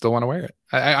 maybe you'd still want to wear it.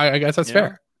 I guess that's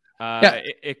fair.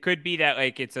 It could be that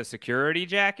like it's a security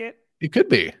jacket. It could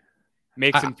be.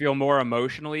 Makes him feel more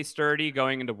emotionally sturdy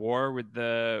going into war with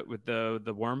the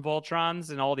worm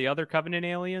Voltrons and all the other Covenant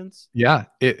aliens. Yeah,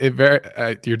 it very.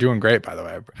 You're doing great, by the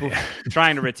way.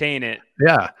 Trying to retain it.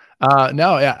 Yeah.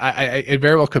 No. Yeah. It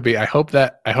very well could be. I hope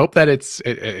that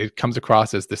it comes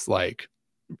across as this, like,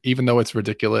 even though it's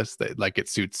ridiculous, that like it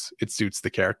suits the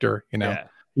character. You know. Yeah.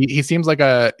 He seems like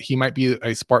he might be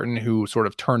a Spartan who sort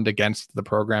of turned against the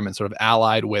program and sort of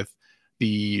allied with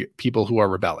the people who are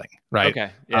rebelling, right? Okay.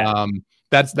 Yeah.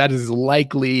 That is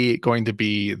likely going to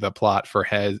be the plot for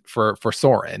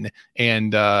Soren,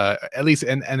 and at least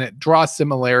and it draws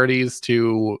similarities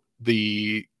to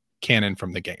the canon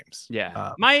from the games.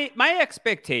 Yeah. My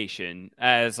expectation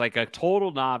as like a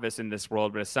total novice in this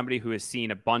world, but as somebody who has seen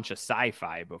a bunch of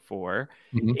sci-fi before,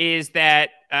 is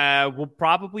that we'll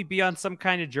probably be on some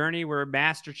kind of journey where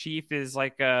Master Chief is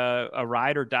like a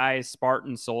ride or die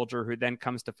Spartan soldier who then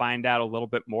comes to find out a little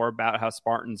bit more about how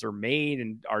Spartans are made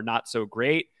and are not so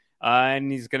great.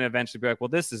 And he's going to eventually be like, well,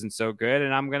 this isn't so good,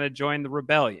 and I'm going to join the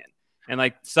rebellion. And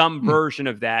like some version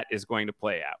of that is going to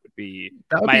play out would be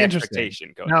my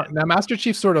expectation. Now, Master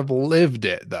Chief sort of lived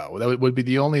it, though. That would be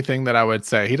the only thing that I would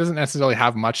say. He doesn't necessarily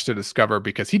have much to discover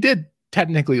because he did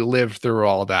technically live through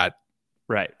all that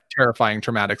terrifying,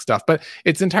 traumatic stuff. But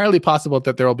it's entirely possible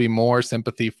that there will be more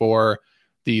sympathy for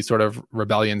the sort of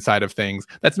rebellion side of things.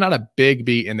 That's not a big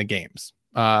beat in the games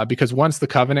because once the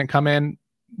Covenant come in,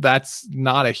 that's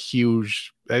not a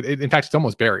huge. In fact, it's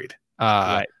almost buried.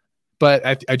 But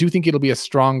I do think it'll be a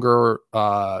stronger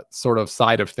sort of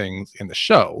side of things in the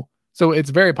show. So it's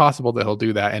very possible that he'll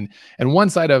do that. And one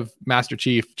side of Master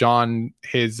Chief, John,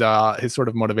 his sort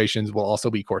of motivations will also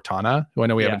be Cortana, who I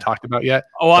know we haven't talked about yet.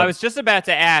 Oh, I was just about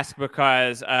to ask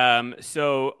because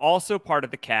so also part of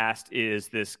the cast is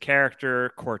this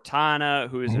character, Cortana,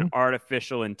 who is an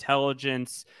artificial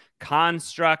intelligence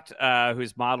construct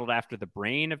who's modeled after the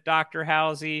brain of Dr.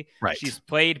 Halsey. Right. She's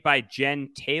played by Jen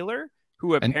Taylor,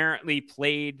 who apparently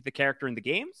played the character in the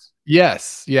games.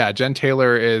 Yes. Yeah. Jen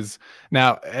Taylor is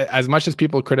now, as much as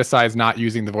people criticize not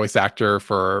using the voice actor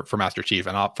for Master Chief,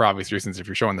 and for obvious reasons, if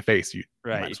you're showing the face, you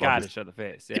got to show the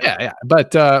face. Yeah.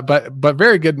 But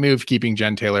very good move keeping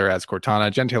Jen Taylor as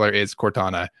Cortana. Jen Taylor is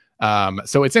Cortana.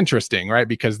 So it's interesting, right?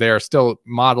 Because they are still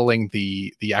modeling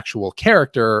the actual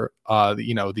character,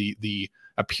 the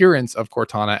appearance of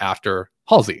Cortana after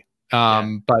Halsey.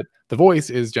 But the voice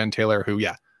is Jen Taylor, who,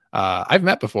 I've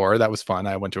met before. That was fun.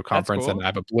 I went to a conference and I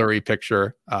have a blurry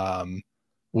picture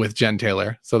with Jen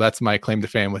Taylor. So that's my claim to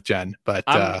fame with Jen. But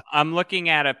I'm looking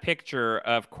at a picture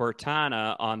of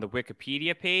Cortana on the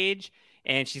Wikipedia page,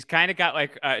 and she's kind of got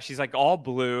like she's like all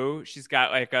blue. She's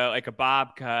got like a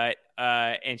bob cut,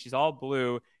 and she's all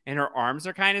blue, and her arms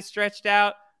are kind of stretched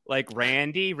out like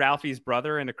Randy, Ralphie's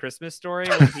brother in A Christmas Story,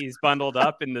 when he's bundled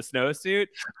up in the snowsuit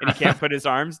and he can't put his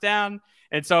arms down.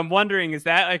 And so I'm wondering, is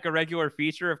that like a regular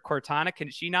feature of Cortana? Can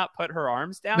she not put her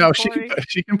arms down? No,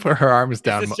 she can put her arms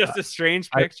down. Is this just a strange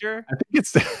picture? I think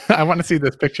it's. I want to see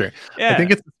this picture. Yeah. I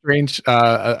think it's a strange,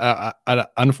 an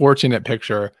unfortunate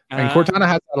picture. And Cortana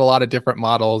has had a lot of different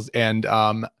models, and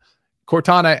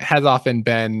Cortana has often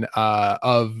been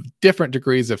of different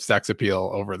degrees of sex appeal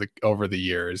over the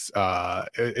years.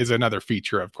 Is another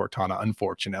feature of Cortana,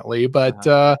 unfortunately,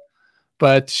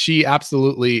 but she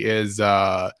absolutely is.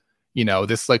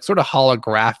 this like sort of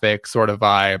holographic sort of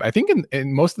vibe. I think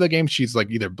in most of the games she's like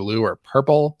either blue or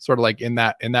purple, sort of like in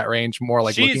that range, more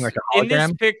like looking like a hologram. In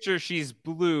this picture, she's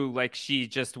blue, like she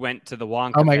just went to the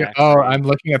Wonka Oh my god! factory. Oh, I'm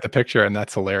looking at the picture and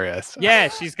that's hilarious. Yeah,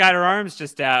 she's got her arms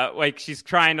just out, like she's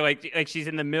trying to like she's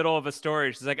in the middle of a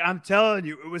story. She's like, "I'm telling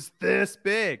you, it was this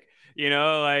big."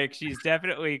 Like she's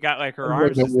definitely got like her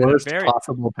arms the just worst very,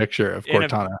 possible picture of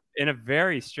Cortana in a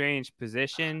very strange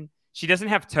position. She doesn't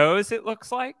have toes, it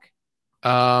looks like.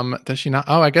 Does she not?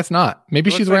 Oh, I guess not. Maybe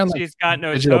she's wearing like she's got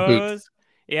no digital toes. boots.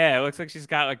 Yeah, it looks like she's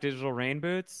got like digital rain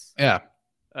boots. Yeah,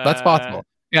 that's possible.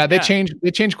 Yeah, they changed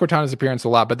Cortana's appearance a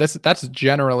lot, but that's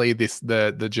generally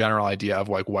the general idea of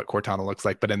like what Cortana looks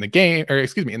like. But in the game, or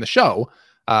excuse me, in the show,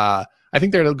 I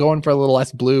think they're going for a little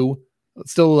less blue,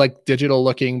 still like digital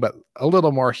looking, but a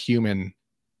little more human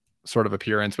sort of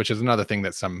appearance, which is another thing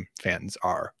that some fans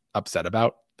are upset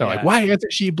about. They're like, why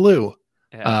isn't she blue?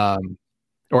 Yeah.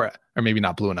 Or maybe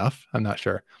not blue enough. I'm not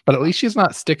sure, but at least she's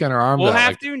not sticking her arm. We'll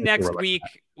have to next week.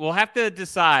 We'll have to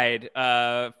decide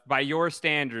by your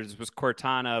standards, was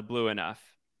Cortana blue enough?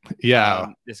 Yeah,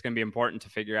 it's going to be important to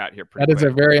figure out here. That is a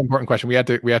very important question. We have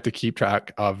to keep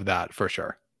track of that for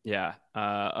sure. Yeah.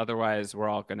 Otherwise, we're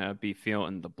all going to be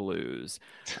feeling the blues.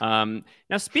 Now,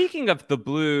 speaking of the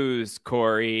blues,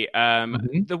 Corey,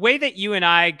 the way that you and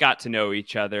I got to know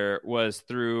each other was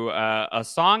through a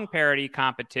song parody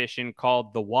competition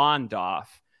called The Wandoff,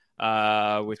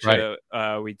 which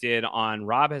we did on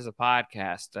Rob Has a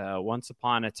Podcast once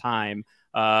upon a time,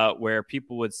 where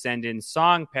people would send in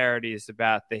song parodies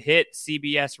about the hit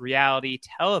CBS reality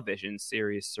television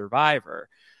series Survivor.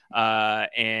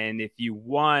 And if you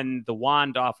won the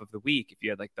Wandoff of the week, if you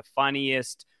had like the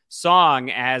funniest song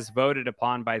as voted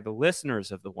upon by the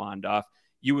listeners of the Wandoff,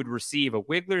 you would receive a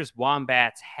Wiggler's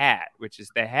Wombats hat, which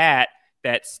is the hat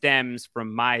that stems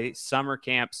from my summer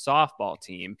camp softball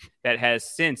team that has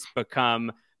since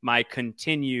become my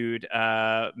continued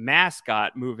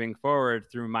mascot moving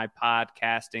forward through my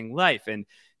podcasting life. And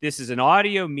this is an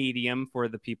audio medium for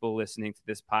the people listening to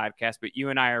this podcast, but you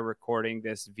and I are recording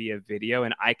this via video,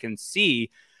 and I can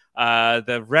see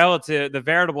the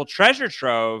veritable treasure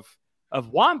trove of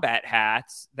wombat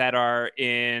hats that are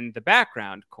in the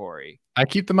background, Corey. I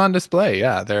keep them on display.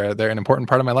 Yeah, they're an important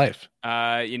part of my life.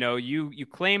 You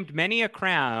claimed many a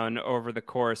crown over the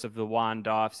course of the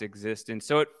Wandoff's existence,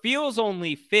 so it feels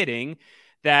only fitting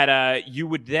that you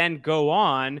would then go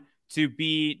on to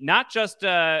be not just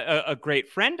a great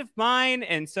friend of mine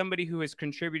and somebody who has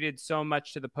contributed so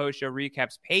much to the post-show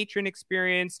recaps patron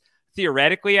experience,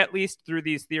 theoretically at least through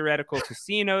these theoretical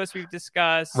casinos we've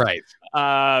discussed, right?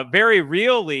 Very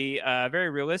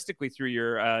realistically through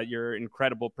your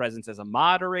incredible presence as a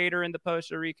moderator in the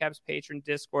post-show recaps patron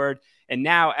Discord, and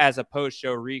now as a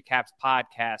post-show recaps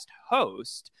podcast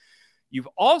host. You've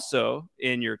also,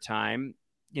 in your time,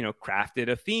 crafted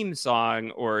a theme song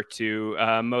or two,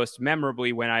 most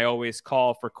memorably when I always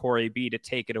call for Corey B to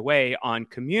take it away on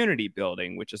Community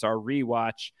Building, which is our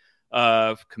rewatch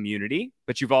of Community.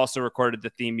 But you've also recorded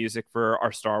the theme music for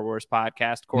our Star Wars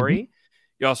podcast, Corey. Mm-hmm.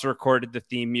 You also recorded the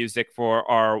theme music for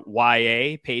our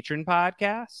YA patron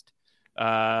podcast.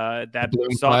 That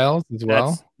Bloom Files as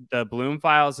well. The Bloom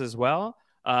Files as well.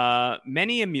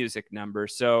 Many a music number.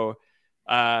 So,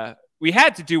 we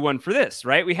had to do one for this,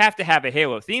 right? We have to have a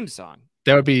Halo theme song.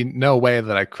 There would be no way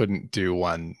that I couldn't do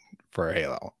one for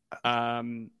Halo.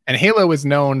 And Halo is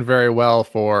known very well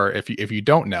for, if you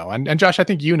don't know, and Josh, I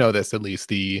think you know this at least,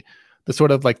 the sort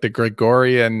of like the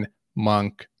Gregorian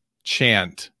monk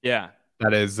chant. Yeah.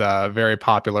 That is very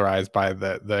popularized by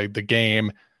the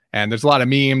game. And there's a lot of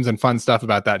memes and fun stuff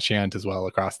about that chant as well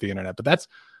across the internet. But that's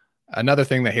another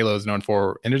thing that Halo is known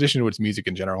for, in addition to its music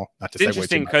in general. Not to segue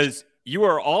interesting, because you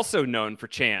are also known for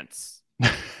chants.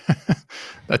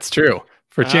 That's true.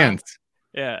 For chants.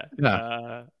 Yeah.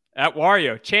 At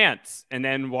Wario, chants. And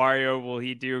then Wario, will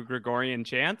he do Gregorian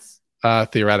chants?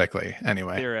 Theoretically,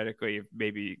 anyway. Theoretically,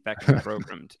 maybe that can be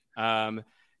programmed.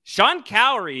 Sean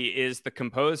Cowrie is the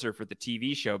composer for the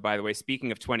TV show, by the way.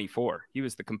 Speaking of 24, he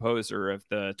was the composer of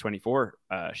the 24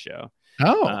 show.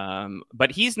 Oh.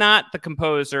 But he's not the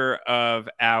composer of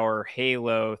our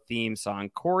Halo theme song.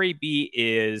 Corey B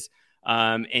is,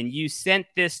 and you sent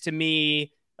this to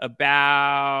me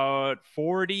about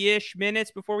 40-ish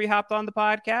minutes before we hopped on the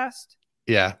podcast.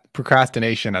 Yeah,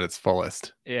 procrastination at its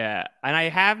fullest. Yeah, and I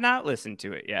have not listened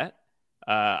to it yet.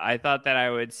 I thought that I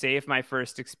would save my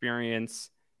first experience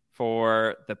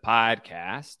for the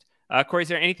podcast. Corey, is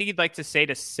there anything you'd like to say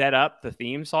to set up the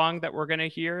theme song that we're going to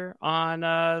hear on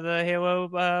the Halo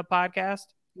podcast?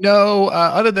 No,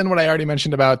 other than what I already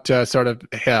mentioned about sort of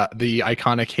the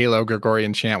iconic Halo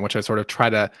Gregorian chant, which I sort of try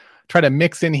to try to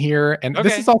mix in here. And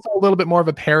this Okay. is also a little bit more of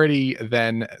a parody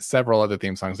than several other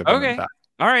theme songs I've done in the past.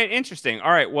 All right, interesting.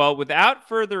 All right, well, without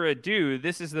further ado,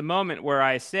 this is the moment where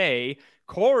I say,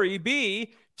 Corey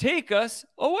B, take us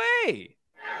away.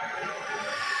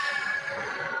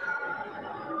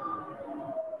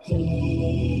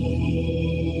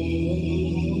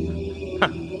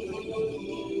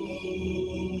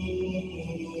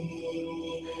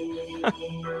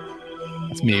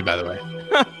 That's me, by the way.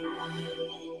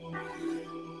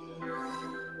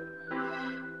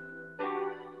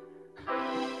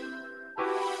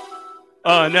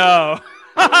 Oh, no.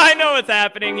 I know what's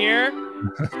happening here.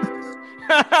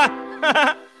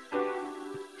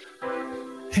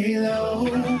 Halo.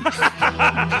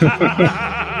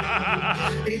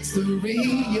 It's the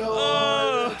ring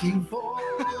you're looking for.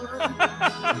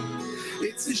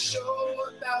 It's a show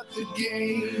about the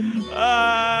game.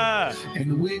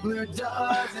 And Wiggler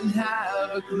doesn't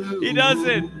have a clue. He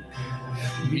doesn't.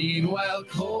 Meanwhile,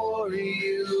 Corey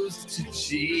used to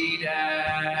cheat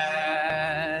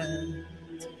at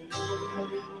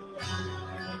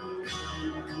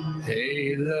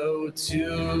Halo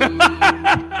 2.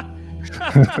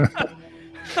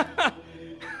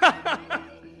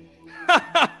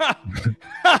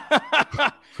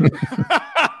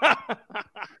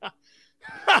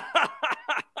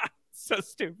 So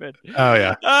stupid. Oh,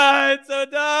 yeah. It's so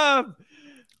dumb.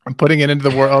 I'm putting it into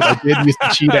the world. I did used to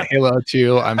cheat at Halo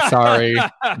 2. I'm sorry.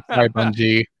 I'm sorry,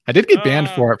 Bungie. I did get banned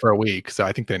for it for a week, so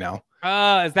I think they know.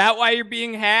 Is that why you're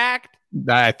being hacked?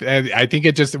 I think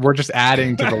we're just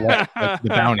adding to the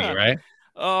bounty, right?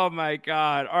 Oh my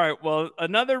God. All right. Well,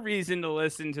 another reason to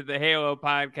listen to the Halo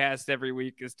podcast every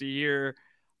week is to hear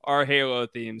our Halo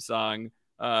theme song.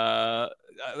 I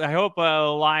hope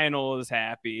Lionel is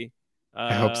happy.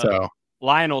 I hope so.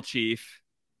 Lionel Chief.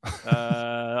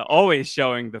 Always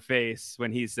showing the face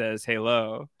when he says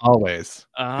Halo. Always.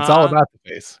 It's all about the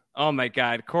face. Oh my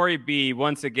God. Corey B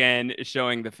once again is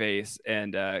showing the face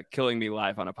and killing me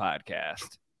live on a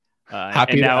podcast.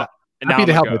 Happy to help.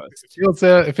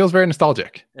 It feels very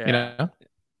nostalgic. Yeah. You know?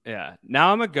 Yeah.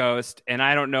 Now I'm a ghost, and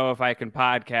I don't know if I can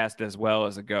podcast as well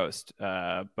as a ghost,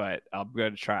 but I'm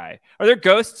going to try. Are there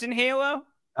ghosts in Halo?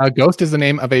 Ghost is the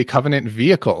name of a Covenant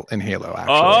vehicle in Halo,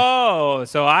 actually. Oh,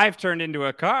 so I've turned into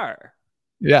a car.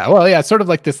 Yeah. Well, yeah. It's sort of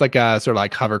like this, like a sort of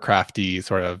like hovercrafty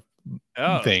sort of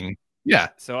thing. Yeah.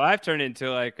 So I've turned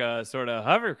into like a sort of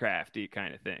hovercrafty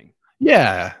kind of thing.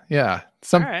 Yeah. Yeah.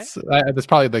 Right. That's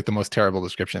probably like the most terrible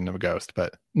description of a ghost,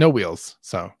 but no wheels.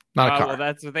 So not a car. Well,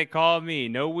 that's what they call me.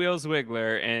 No Wheels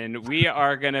Wiggler. And we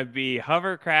are going to be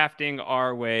hovercrafting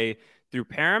our way through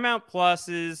Paramount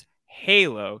Plus's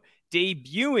Halo,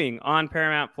 debuting on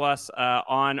Paramount Plus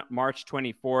on March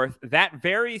 24th. That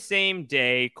very same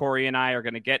day, Corey and I are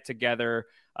going to get together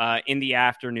in the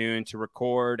afternoon to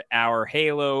record our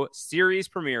Halo series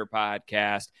premiere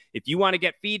podcast. If you want to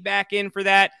get feedback in for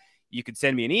that, you could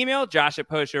send me an email,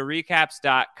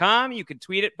 josh@postshowrecaps.com. You could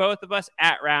tweet at both of us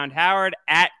at RoundHoward,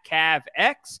 at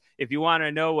CavX. If you want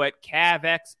to know what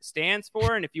CavX stands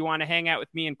for, and if you want to hang out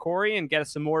with me and Corey and get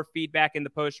us some more feedback in the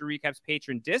Post Show Recaps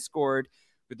patron Discord,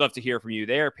 we'd love to hear from you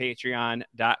there.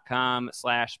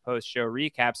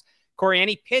 Patreon.com/postshowrecaps. Corey,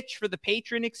 any pitch for the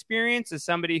patron experience as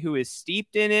somebody who is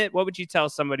steeped in it? What would you tell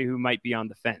somebody who might be on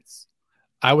the fence?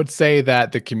 I would say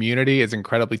that the community is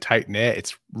incredibly tight knit.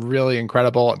 It's really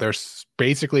incredible. There's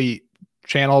basically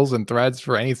channels and threads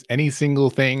for any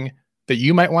single thing that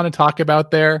you might want to talk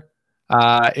about there,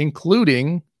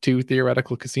 including 2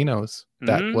 theoretical casinos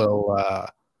that will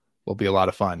be a lot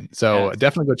of fun. So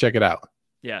definitely go check it out.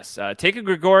 Yes. Take a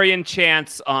Gregorian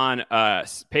chance on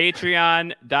us.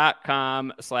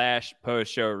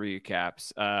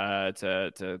 Patreon.com/post-show-recaps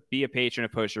to be a patron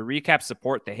of Post Show Recaps.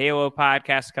 Support the Halo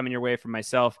podcast coming your way from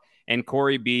myself and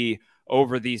Corey B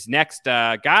over these next,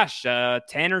 10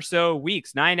 or so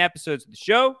weeks, 9 episodes of the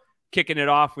show, kicking it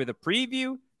off with a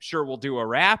preview. Sure, we'll do a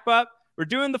wrap up. We're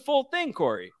doing the full thing,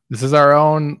 Corey. This is our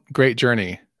own great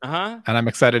journey. And I'm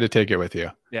excited to take it with you.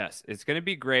 Yes, it's going to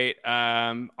be great.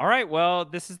 All right. Well,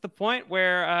 this is the point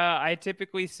where I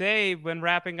typically say when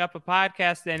wrapping up a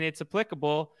podcast and it's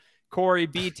applicable, Corey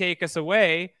B, take us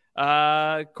away.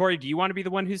 Corey, do you want to be the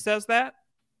one who says that?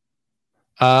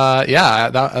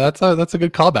 Yeah, that's a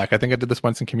good callback. I think I did this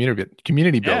once in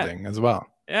community building as well.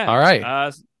 Yeah. All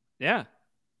right. Yeah.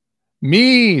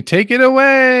 Me, take it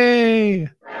away.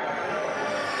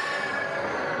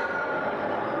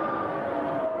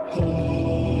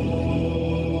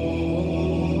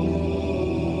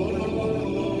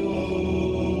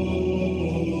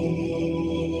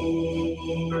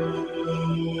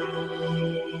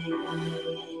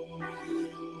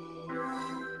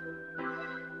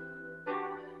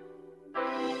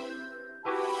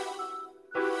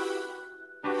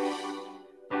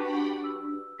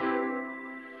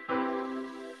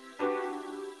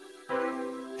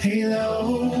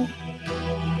 Halo.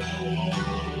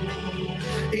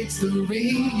 It's the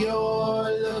ring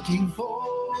you're looking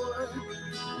for.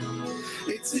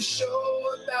 It's a show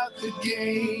about the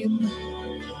game,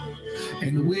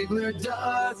 and Wiggler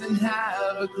doesn't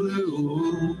have a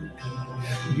clue.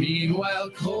 Meanwhile,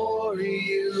 Corey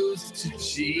used to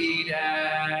cheat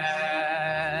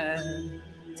at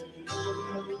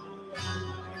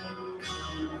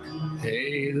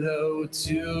Halo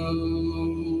 2.